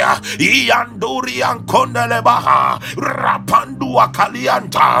Ianduri and Kondelebaha, Rapandua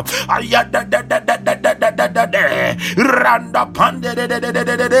Kalianta, Ayada de Randa Pande de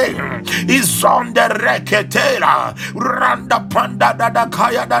is on the Reketela, Randa Panda da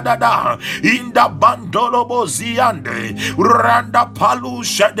Kaya da Inda Bandolobo Ziande, Randa Palu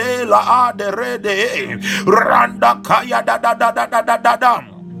Shadela Aderede, Randa Kaya da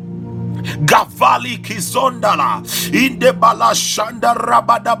Gavali Kizondala in the Balashanda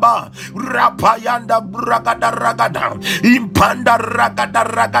Rabadaba Rapayanda Bragada Ragada Impanda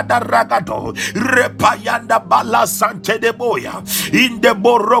Ragada Ragado Repayanda Bala Sante de Boya in the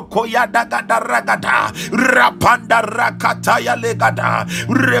Borokoya Dagada Ragada Rapanda Rakataya Legada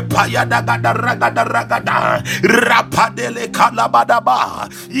Repayada Ragada Rapadele Kalabadaba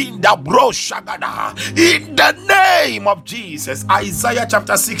in the Broshagada in the name of Jesus. Isaiah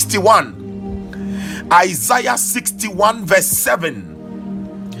chapter 61. Isaiah 61 verse 7.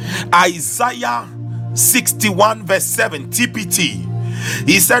 Isaiah 61 verse 7 TPT.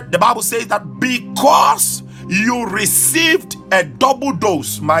 He said, the Bible says that because you received a double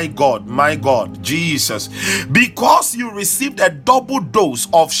dose, my God, Jesus, because you received a double dose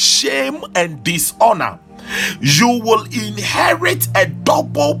of shame and dishonor, you will inherit a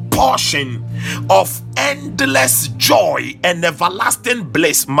double portion of endless joy and everlasting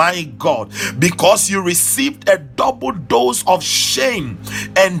bliss, my God, because you received a double dose of shame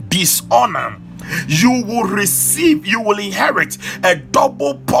and dishonor. You will inherit a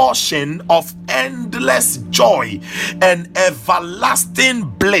double portion of endless joy and everlasting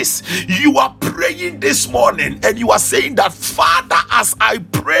bliss. You are praying this morning and you are saying that, Father, as I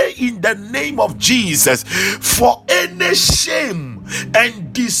pray in the name of Jesus, for any shame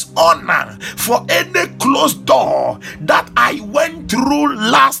and dishonor, for any closed door that I went through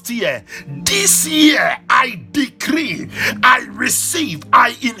last year, this year I decree, I receive,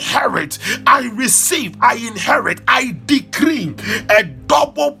 I inherit, I decree a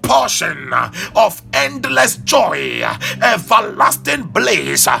double portion of endless joy, everlasting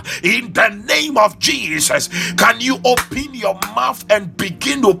bliss in the name of Jesus. Can you open your mouth and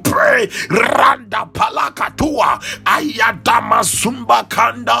begin to pray? Randa palakatua ayadama zumba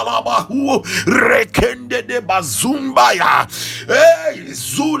kandalabahu rekende de bazumbaya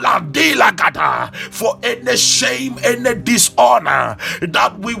zula de la gada, for any shame, any dishonor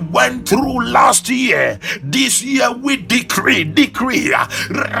that we went through last year, this year we decree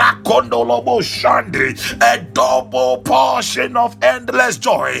rakondolobo shandi, a double portion of endless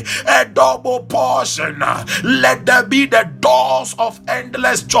joy, a double portion. Let there be the doors of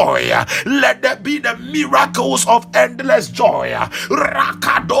endless joy, let there be the miracles of endless joy.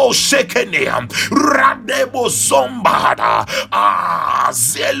 Rakado shekeniam radebo zombada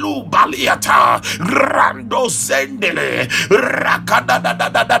zelu baliata rando zendele rakada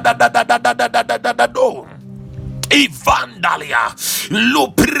do Ivandalia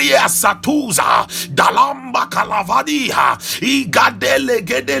Lupria Satuza Dalamba Calavadiha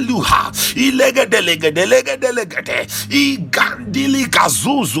Igadelegdeluha Ilegdelegde Igandili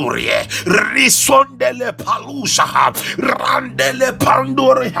Kazuzurie Risondele Palusha Randele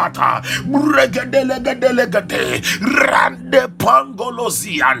Pandorihata Bregedelegde Rande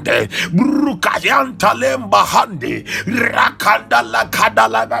Pangolosiande Brukayanta Lembahande Rakanda la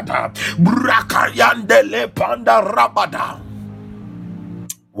Kadalagata Brakayande le Panda Rabada.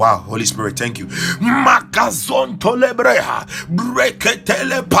 Wow, Holy Spirit, thank you. Makazon tolebreha,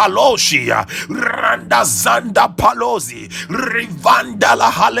 breketele paloshia, randa zanda palozi, rivanda la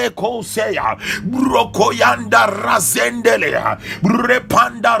haleko seya, brokoyanda razendelea,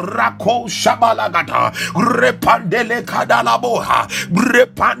 brepanda rako shabalagata, repandele kadalaboha,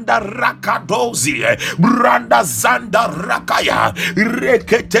 brepanda rakadozi, branda zanda rakaya,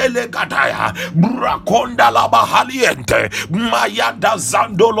 reketele gadaya, brakonda la bahaliente, mayada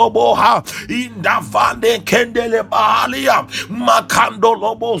zando Ikandoloboha Indavande Kendele Bahalia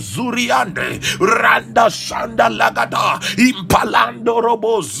Makandolobo Zuriande Randa Shanda Lagada Impalando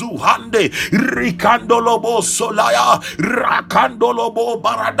Robo Zuhande Rikandolobo Solaya Rakandolobo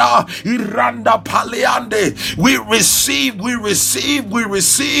Barada Iranda Paleande. We receive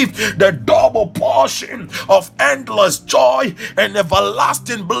the double portion of endless joy and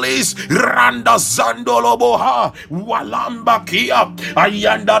everlasting bliss. Randa Zandoloboha Walamba Kia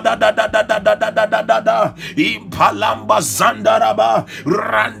Ayanda da da da da da da da da da da Impalamba Zandaraba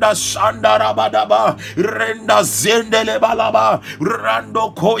Randa Sandarabadaba Renda Zendele Balaba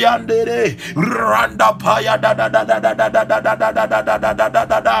Rando Koyandere Randa Paya da da da da da da da da da da da da da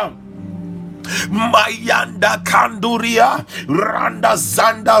da da Mayanda Kanduria Randa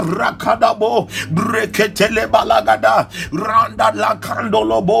Zanda Rakadabo Breketele Balagada Randa La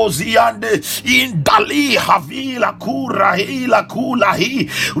Kandolobo Ziande Indali Havila Kura Hila Kulahi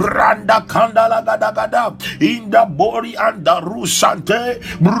Randa Kandala Gada Inda Bori and the Rusante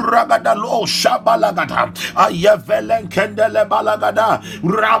Bragada Lo Shabalagada Ayevelen Kendele Balagada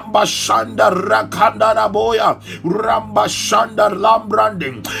Ramba Shanda Rakanda Boya Ramba Shanda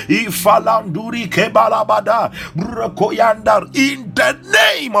Lambranding Ifalam Duri Kebalabada Brokoyandar in the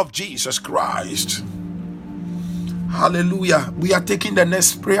name of Jesus Christ. Hallelujah. We are taking the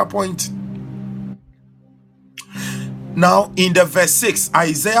next prayer point. Now in the verse 6,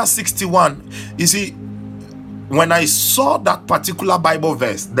 Isaiah 61. You see, when I saw that particular Bible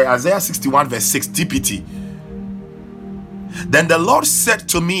verse, the Isaiah 61 verse 6 TPT, then the Lord said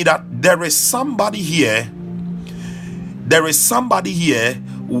to me that there is somebody here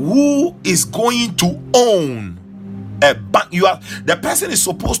who is going to own a bank. The person is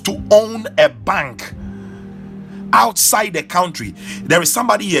supposed to own a bank outside the country. There is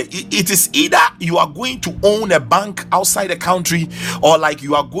somebody here. It is either you are going to own a bank outside the country, or like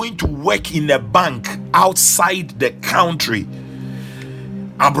you are going to work in a bank outside the country,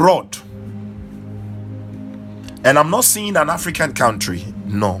 abroad. And I'm not seeing an African country,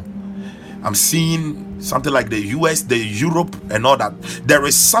 no. I'm seeing something like the US, the Europe, and all that. There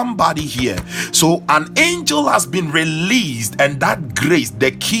is somebody here. So an angel has been released, and that grace, the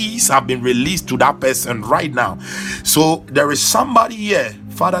keys have been released to that person right now. So there is somebody here.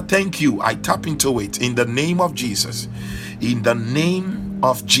 Father, thank you. I tap into it in the name of Jesus. In the name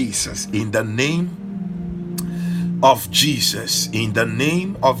of Jesus. In the name of Jesus. In the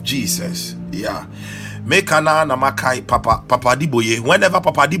name of Jesus. Yeah. Mekana namakai Papa Diboye. Whenever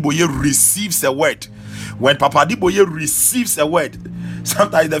Papa Diboye receives a word, when Papa Diboye receives a word,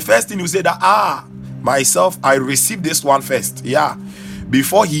 sometimes the first thing you say that myself, I received this one first. Yeah,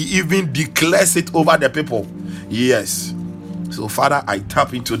 before he even declares it over the people. Yes. So Father, I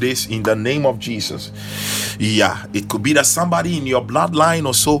tap into this in the name of Jesus. Yeah, it could be that somebody in your bloodline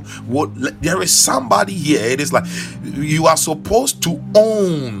or so. There is somebody here. It is like you are supposed to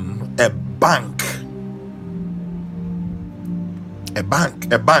own a bank. A bank,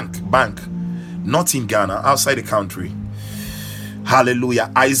 not in Ghana, outside the country.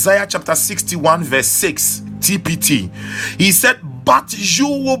 Hallelujah. Isaiah chapter 61 verse 6 TPT. He said, but you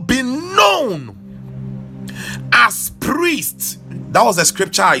will be known as priests. That was the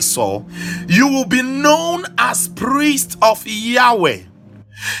scripture I saw. You will be known as priests of Yahweh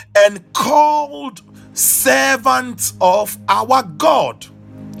and called servants of our God.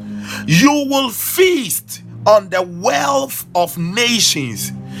 You will feast on the wealth of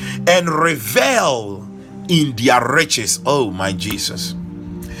nations and revel in their riches. Oh my Jesus.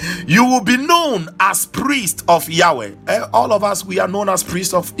 You will be known as priest of Yahweh. All of us, we are known as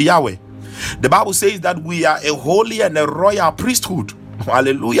priests of Yahweh. The Bible says that we are a holy and a royal priesthood.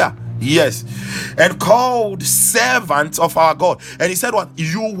 Hallelujah. Yes. And called servants of our God. And he said what?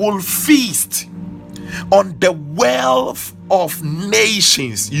 You will feast on the wealth of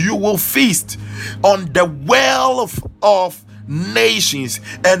nations. You will feast on the wealth of nations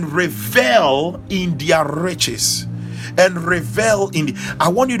and revel in their riches. And revel in the, I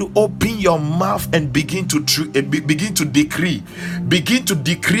want you to open your mouth and begin to decree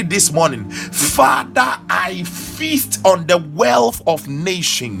this morning. Father, I feast on the wealth of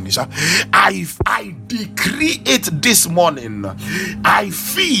nations. I decree it this morning. I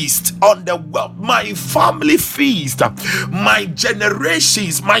feast on the wealth. My family feast. My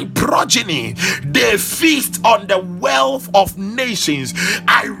generations, my progeny, they feast on the wealth of nations.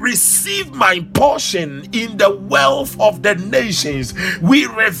 I receive my portion in the wealth of the nations. We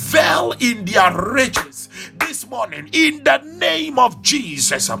revel in their riches this morning in the name of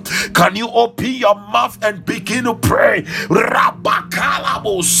Jesus. Can you open your mouth and begin to pray?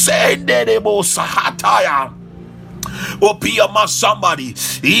 Rabakalabo senderebo sahataya Open your mouth, somebody.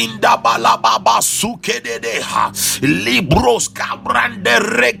 Inda balababa sukededeha. Libros kabrande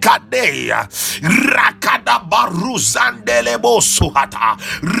rekadea. Rakada baruzandele bosuhata.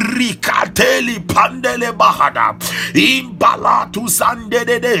 Rikateli pandele bahada. Imbalatu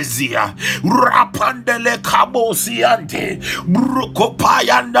sandedezia. Rapandele kabosiante.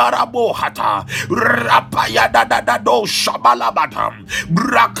 Brukopayanda rabohata. Rapayada dadado shabalabata.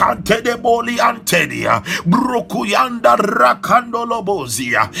 Brakante de boli antedia. Brukuyanda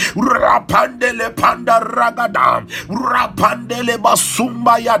rakandolobozia. Rapandele panda ragada. Rapandele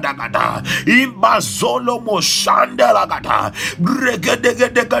basumba yadagada. Imbazolo moshandela gada.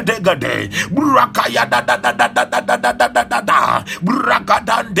 Bregedegedegede. Brakayada da.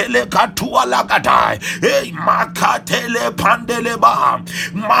 Brakadandele katuala gada. Hey, makatele pandele baha.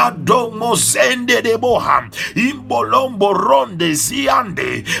 Madomo zende de boha. Imbolombo ronde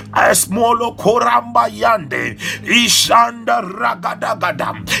ziande. Esmolo koramba yande. Ishanda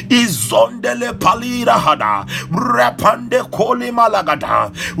ragadagada. Izondele palira hada. Rapande koli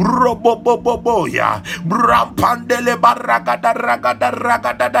malagada. Roboboboboya. Brampandele baragada ragada.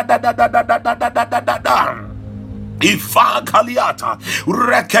 Ifa kaliata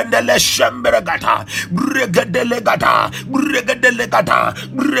rekendele shembregata bregedelegata bregedelegata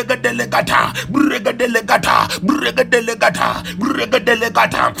bregedelegata bregedelegata bregedelegata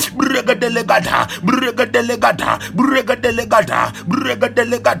bregedelegata bregedelegata bregedelegata bregedelegata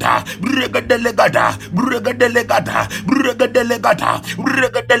bregedelegata bregedelegata bregedelegata bregedelegata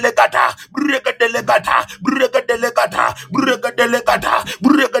bregedelegata bregedelegata bregedelegata bregedelegata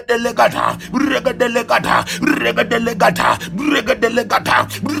bregedelegata bregedelegata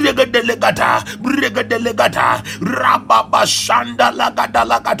Bregadelegata, Rababa Shanda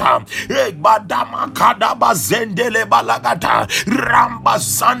Lagata, Badama Kadaba Zendele Balagata, Ramba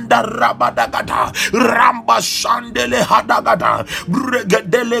Zanda Rabadagata, Ramba Shandele Hadagata,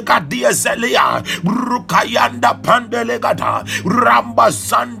 Bregadelegadia Zelia, Brukayanda Pandelegata, Ramba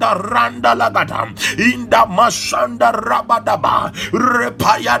Zanda Randa Lagata, Inda Mashanda Rabadaba,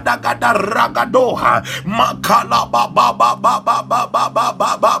 Repayada Gada Ragadoha, Makala baba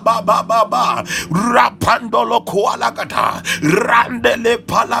rapandolo koalagata randele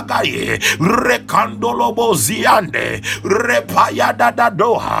palagaye rekandolo boziande repayada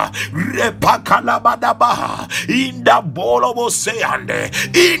dadoha repakalabadabaha inda bolobo seande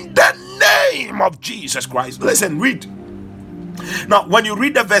in the name of Jesus Christ. Listen, read. Now, when you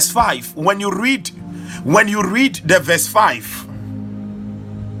read the verse 5, when you read the verse 5,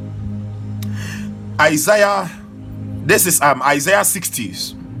 Isaiah, this is Isaiah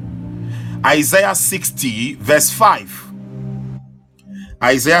 60. Isaiah 60 verse 5.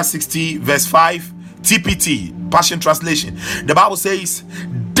 Isaiah 60 verse 5, TPT, Passion Translation. The Bible says,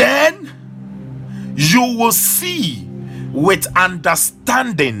 then you will see with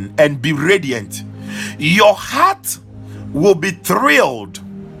understanding and be radiant. Your heart will be thrilled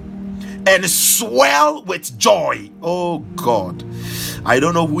and swell with joy. Oh God, I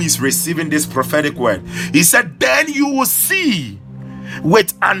don't know who is receiving this prophetic word. He said, then you will see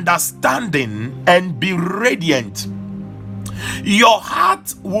with understanding and be radiant. Your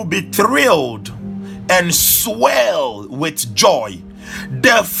heart will be thrilled and swell with joy.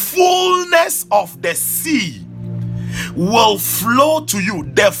 The fullness of the sea will flow to you.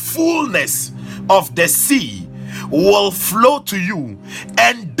 The fullness of the sea will flow to you,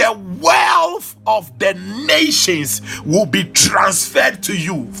 and the wealth of the nations will be transferred to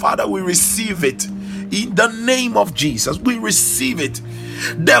you. Father, we receive it in the name of Jesus. We receive it.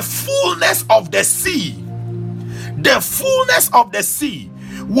 The fullness of the sea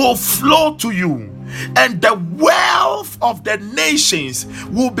will flow to you, and the wealth of the nations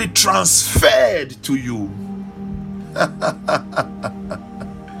will be transferred to you.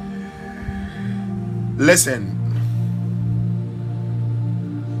 Listen,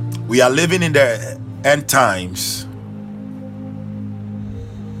 we are living in the end times.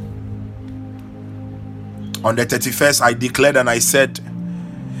 On the 31st, I declared and I said,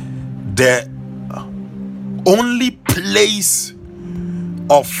 the only place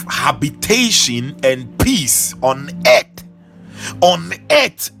of habitation and peace on earth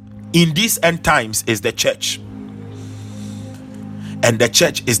in these end times is the church. And the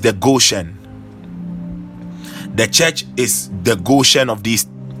church is the Goshen. The church is the Goshen of these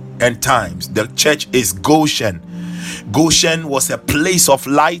end times. The church is Goshen. Goshen was a place of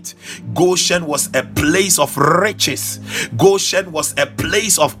light. Goshen was a place of riches. Goshen was a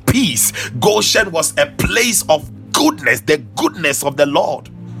place of peace. Goshen was a place of goodness, the goodness of the Lord.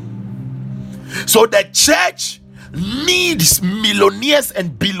 So the church needs millionaires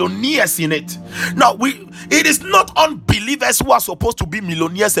and billionaires in it. Now, it is not unbelievers who are supposed to be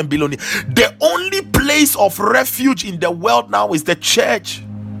millionaires and billionaires. The only place of refuge in the world now is the church,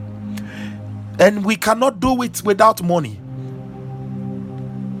 and we cannot do it without money.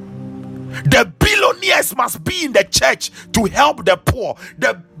 The billionaires must be in the church to help the poor.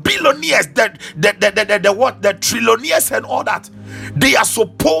 The billionaires, the trillionaires and all that, they are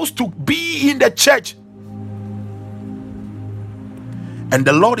supposed to be in the church. And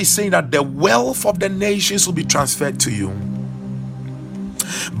the Lord is saying that the wealth of the nations will be transferred to you.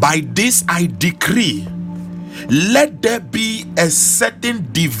 By this I decree, let there be a certain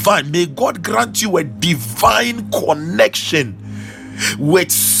divine, may God grant you a divine connection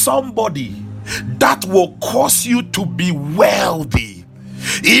with somebody that will cause you to be wealthy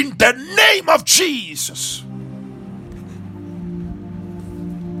in the name of Jesus.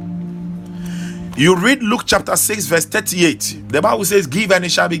 You read Luke chapter 6 verse 38. The Bible says, give and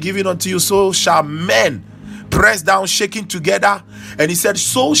it shall be given unto you, so shall men, pressed down, shaking together. And he said,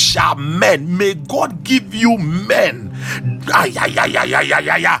 so shall men. May God give you men.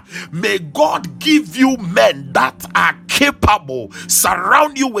 May God give you men that are capable,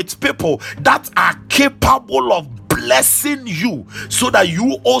 surround you with people that are capable of blessing you, so that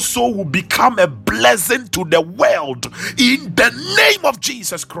you also will become a blessing to the world in the name of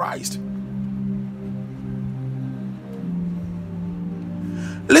Jesus Christ.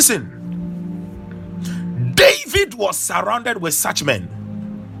 Listen, David was surrounded with such men.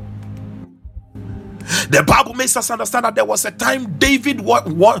 The Bible makes us understand that there was a time David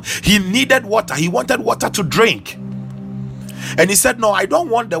he needed water. He wanted water to drink, and he said, no, I don't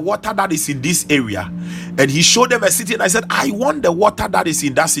want the water that is in this area. And he showed them a city, and I said, I want the water that is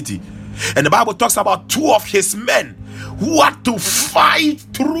in that city. And the Bible talks about two of his men who had to fight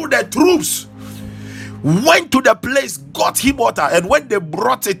through the troops, went to the place, got him water, and when they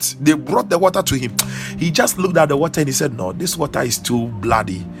brought the water to him, he just looked at the water and he said, no, this water is too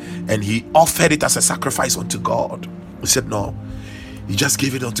bloody, and he offered it as a sacrifice unto God. He said, no, he just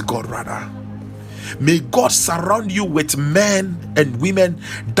gave it unto God rather. May God surround you with men and women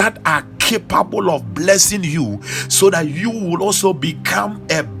that are capable of blessing you, so that you will also become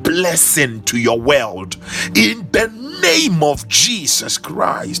a blessing to your world in the name of Jesus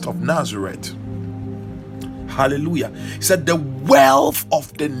Christ of Nazareth. Hallelujah. He said the wealth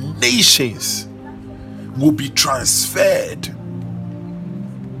of the nations will be transferred.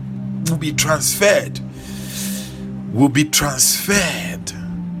 Will be transferred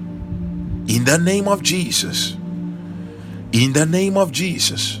in the name of Jesus. In the name of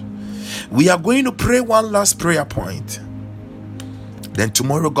Jesus. We are going to pray one last prayer point. Then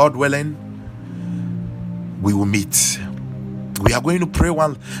tomorrow, God willing, we will meet. We are going to pray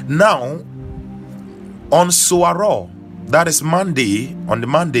one now. On Soaro, that is Monday, on the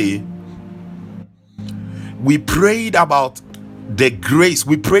Monday, we prayed about the grace.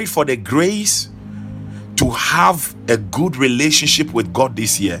 We prayed for the grace to have a good relationship with God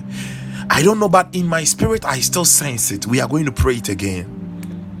this year. I don't know, but in my spirit, I still sense it. We are going to pray it again.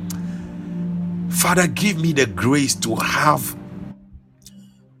 Father, give me the grace to have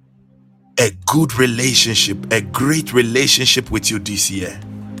a good relationship, a great relationship with you this year.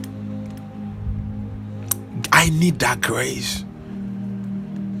 I need that grace.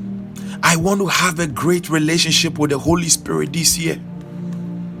 I want to have a great relationship with the Holy Spirit this year.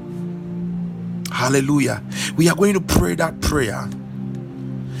 Hallelujah. We are going to pray that prayer.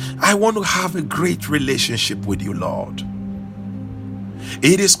 I want to have a great relationship with you, Lord.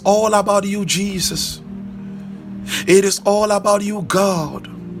 It is all about you, Jesus. It is all about you, God.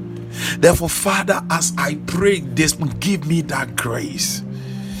 Therefore, Father, as I pray this, give me that grace.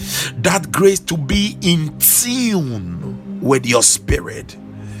 That grace to be in tune with your spirit.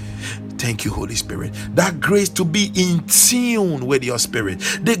 Thank you, Holy Spirit. That grace to be in tune with your spirit.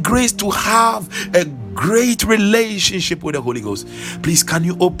 The grace to have a great relationship with the Holy Ghost. Please, can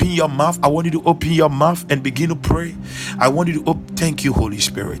you open your mouth? I want you to open your mouth and begin to pray. I want you to thank you, Holy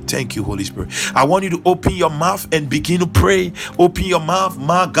Spirit. Thank you, Holy Spirit. I want you to open your mouth and begin to pray. Open your mouth.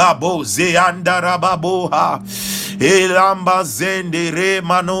 Magabo zeandarababoha. Elamba zendere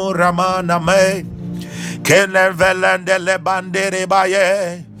mano ramana me. Kenevelendele bandere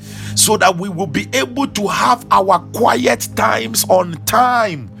baye. So that we will be able to have our quiet times on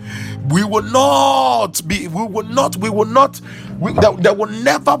time. There will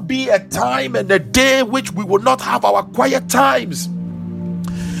never be a time and a day which we will not have our quiet times.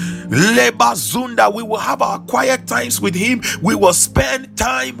 Lebazunda, we will have our quiet times with him. We will spend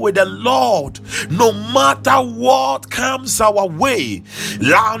time with the Lord no matter what comes our way.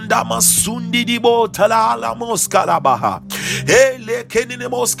 Landa masundi dibo talala moskalabaha. Ele kenine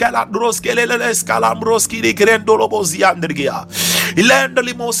moskala droskelele skalambroski di krendolo boziandria.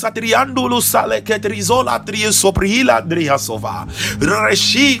 Ilendoli mosatriandulu sale ketrizola tri soprihila driasova.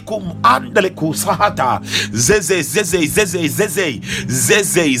 Reshikum andele kusahata.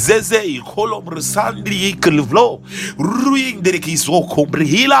 Zeze kolom sandri klvlo ruing derikiso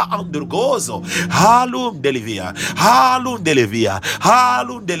kombrihila undergozo halum delivia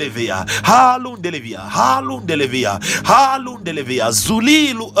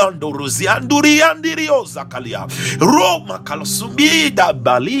zulilu andoruzi anduri andirio zakalia Roma kalsumida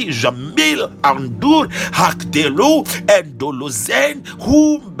bali jamil andur hakdelu endolozen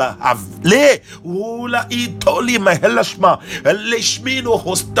humba avle ula itoli mahelashma leshmino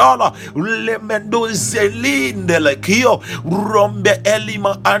hostala lemendo zelinde lekio rombe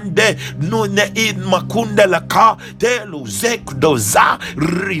elima ande nune in makunde laka telu zek doza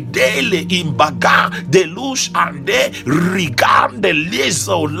ridele imbaga delush ande rigande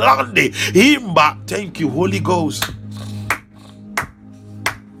lizo lande imba. Thank you, Holy Ghost.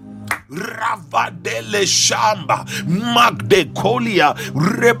 Ravadele shamba magde kolia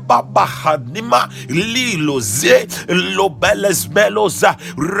rebaba hadnima liloze lobeles beloza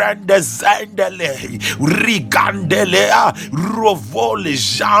randezendele rigandelea rovole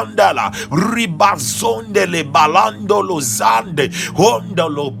jandala ribazondele balando lozande hondo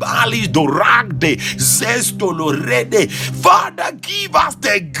lo bali doragde zesto lo rede. Father, give us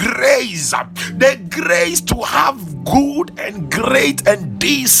the grace to have good and great and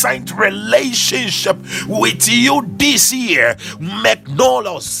decent relationship with you this year.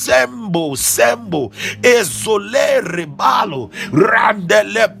 Magnolo sembo ezole rebalo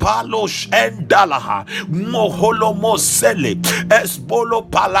randele palos endalaha moholo mosele esbolo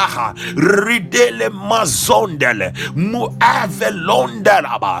palaha ridele mazondele mu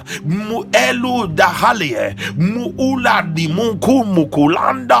avelondelaba mu elu dahalie mu ula di munku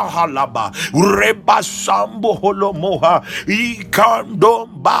mukulanda halaba reba sambo holo moha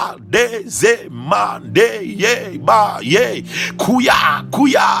ikandomba deze mande ye ba ye kuya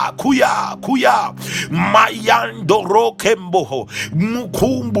mayando rokemboho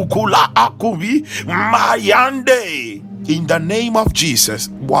mukumbukula akubi mayande. In the name of Jesus.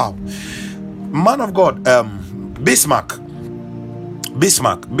 Wow, man of God, Bismarck,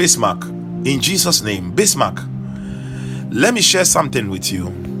 in Jesus' name. Bismarck, let me share something with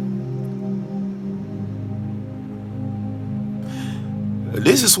you.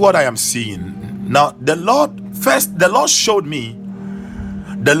 This is what I am seeing now. The Lord showed me,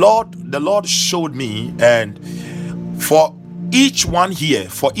 and for each one here,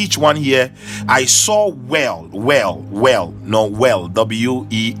 I saw well,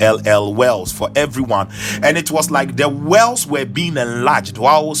 W-E-L-L, wells for everyone, and it was like the wells were being enlarged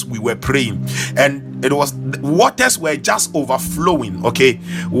whilst we were praying, and it was waters were just overflowing. Okay,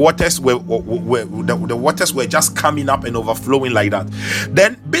 the waters were just coming up and overflowing like that.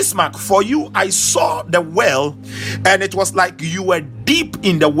 Then Bismarck, for you, I saw the well, and it was like you were deep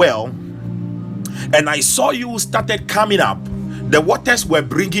in the well, and I saw you started coming up. The waters were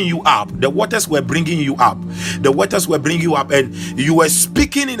bringing you up. And you were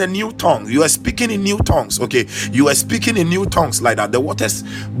speaking in a new tongue. Okay, you were speaking in new tongues like that. The waters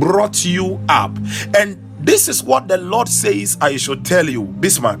brought you up. And this is what the Lord says I should tell you,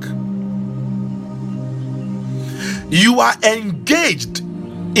 Bismarck. You are engaged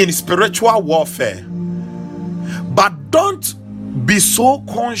in spiritual warfare, but don't be so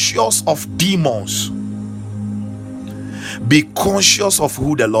conscious of demons. Be conscious of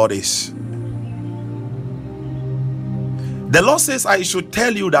who the Lord is. The Lord says I should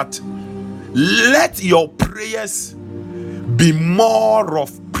tell you that let your prayers be more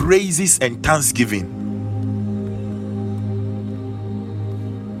of praises and thanksgiving.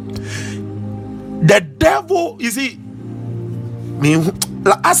 The devil, you see,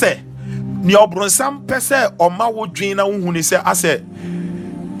 I say,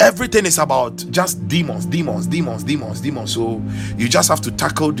 everything is about just demons. So you just have to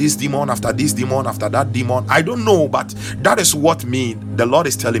tackle this demon after this demon after that demon. I don't know, but that is what the Lord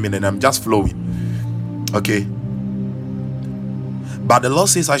is telling me, and I'm just flowing. Okay. But the Lord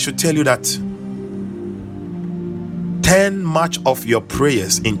says I should tell you that turn much of your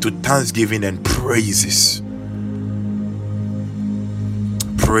prayers into thanksgiving and praises.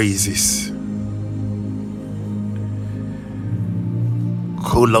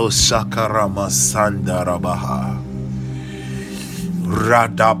 Kulo sakarama sandarabaha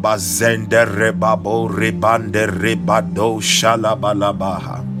Radabazende rebabo rebande rebado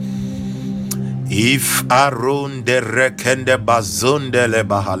shalabalabaha. If arun de rekende bazunde le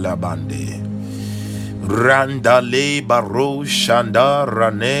bahalabande. Randale baro shanda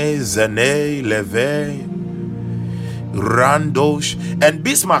rane zene leve. Randosh. And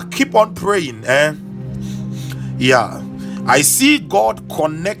Bismarck, keep on praying, Yeah. I see God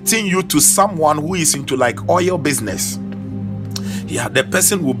connecting you to someone who is into like oil business. Yeah, the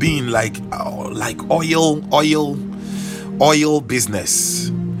person will be in like oil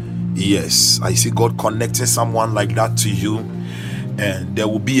business. Yes, I see God connecting someone like that to you, and there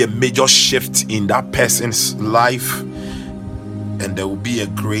will be a major shift in that person's life, and there will be a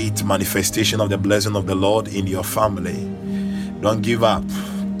great manifestation of the blessing of the Lord in your family. Don't give up.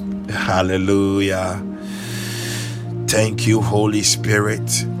 Hallelujah. Thank you, Holy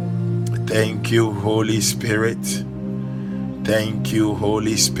Spirit. Thank you, Holy Spirit. Thank you,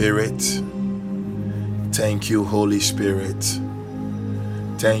 Holy Spirit. Thank you, Holy Spirit.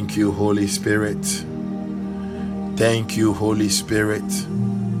 Thank you, Holy Spirit. Thank you, Holy Spirit.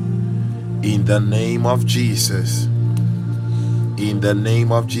 In the name of Jesus. In the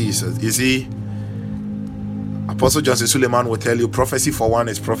name of Jesus. You see, Apostle Johnson Suleiman will tell you prophecy for one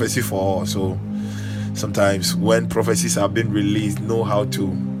is prophecy for all. So sometimes when prophecies have been released, know how to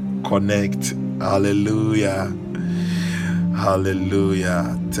connect. Hallelujah.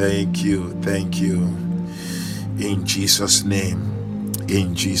 Hallelujah. Thank you. Thank you. In Jesus' name.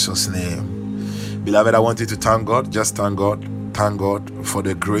 In Jesus' name. Beloved, I want you to thank God. Just thank God. Thank God for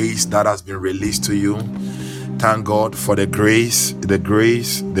the grace that has been released to you. Thank God for the grace. The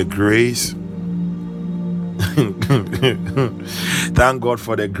grace. Thank God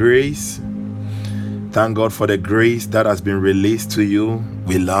for the grace. Thank God for the grace that has been released to you.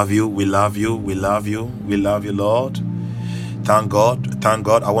 We love you. We love you. We love you. We love you, Lord. Thank God. Thank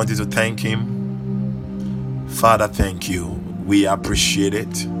God. I want you to thank Him. Father, thank you. We appreciate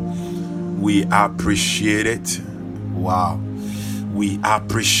it. We appreciate it. Wow. We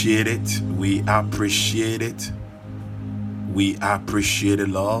appreciate it. We appreciate it. We appreciate it,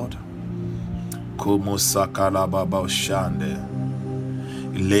 Lord. Como sakala baba shande.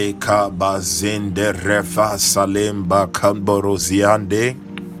 Leka bazende refa salemba kamboroziande.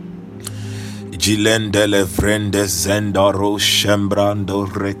 Jilende le vrende zendaro shembrando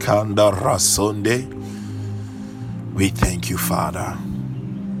rekanda rasonde. We thank you, Father.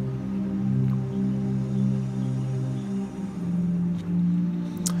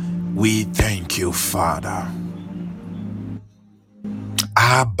 We thank you, Father.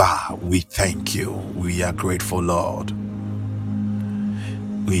 Abba, we thank you. We are grateful, Lord.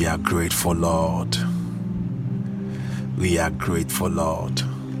 We are grateful, Lord. We are grateful, Lord.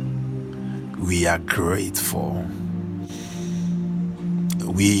 We are grateful.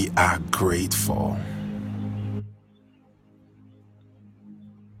 We are grateful.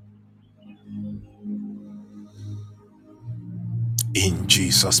 In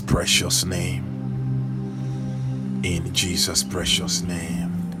Jesus' precious name. In Jesus' precious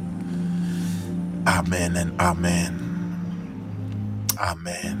name. Amen and amen.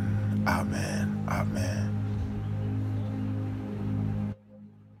 Amen. Amen. Amen.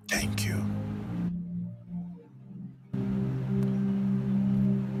 Thank you.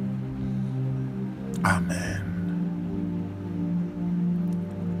 Amen.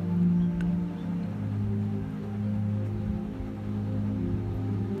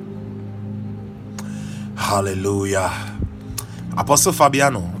 Hallelujah. Apostle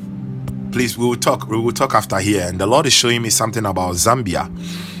Fabiano, please, we will talk after here. And the Lord is showing me something about Zambia,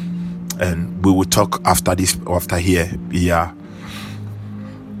 and we will talk after here. Yeah.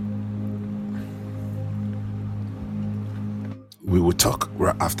 We will talk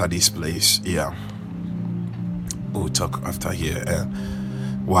after this place. Yeah. We'll talk after here.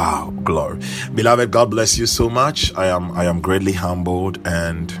 Wow, glory. Beloved, God bless you so much. I am greatly humbled,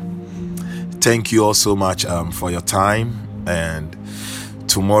 and thank you all so much for your time. And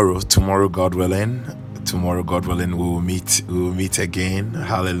tomorrow, God willing, we will meet again.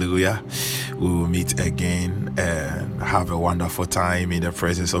 Hallelujah. We will meet again and have a wonderful time in the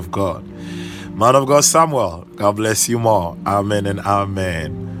presence of God. Man of God Samuel, God bless you more. Amen and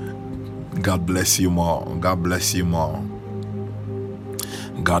amen. God bless you more. God bless you more.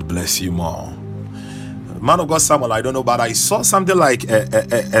 God bless you more. Man of God Samuel, I don't know, but I saw something like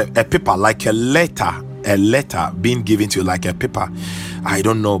a paper, like a letter being given to you, like a paper. I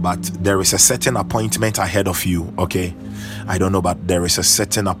don't know, but there is a certain appointment ahead of you. Okay, I don't know, but there is a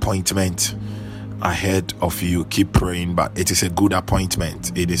certain appointment ahead of you. Keep praying, but it is a good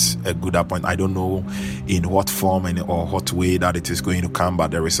appointment. It is a good appointment. I don't know in what form or what way that it is going to come,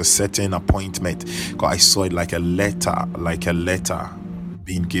 but there is a certain appointment. I saw it like a letter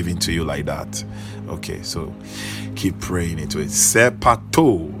being given to you like that. Okay, so keep praying into it.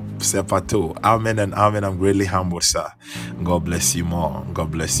 Sepato. Amen and amen. I'm greatly humbled, sir. God bless you more.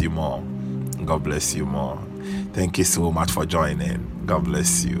 God bless you more. God bless you more. Thank you so much for joining. God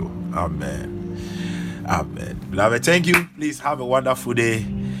bless you. Amen. Amen. Beloved, thank you. Please have a wonderful day.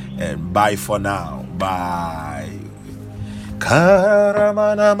 And bye for now. Bye.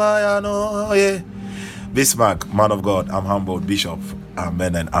 Bismarck, man of God, I'm humbled. Bishop.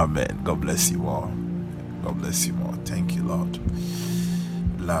 Amen and amen. God bless you all. God bless you all. Thank you, Lord.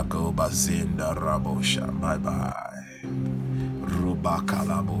 Lago Bazinda Rabosha. Bye bye.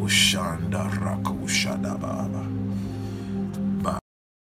 Rubakalabo Shanda Rakusha Dababa.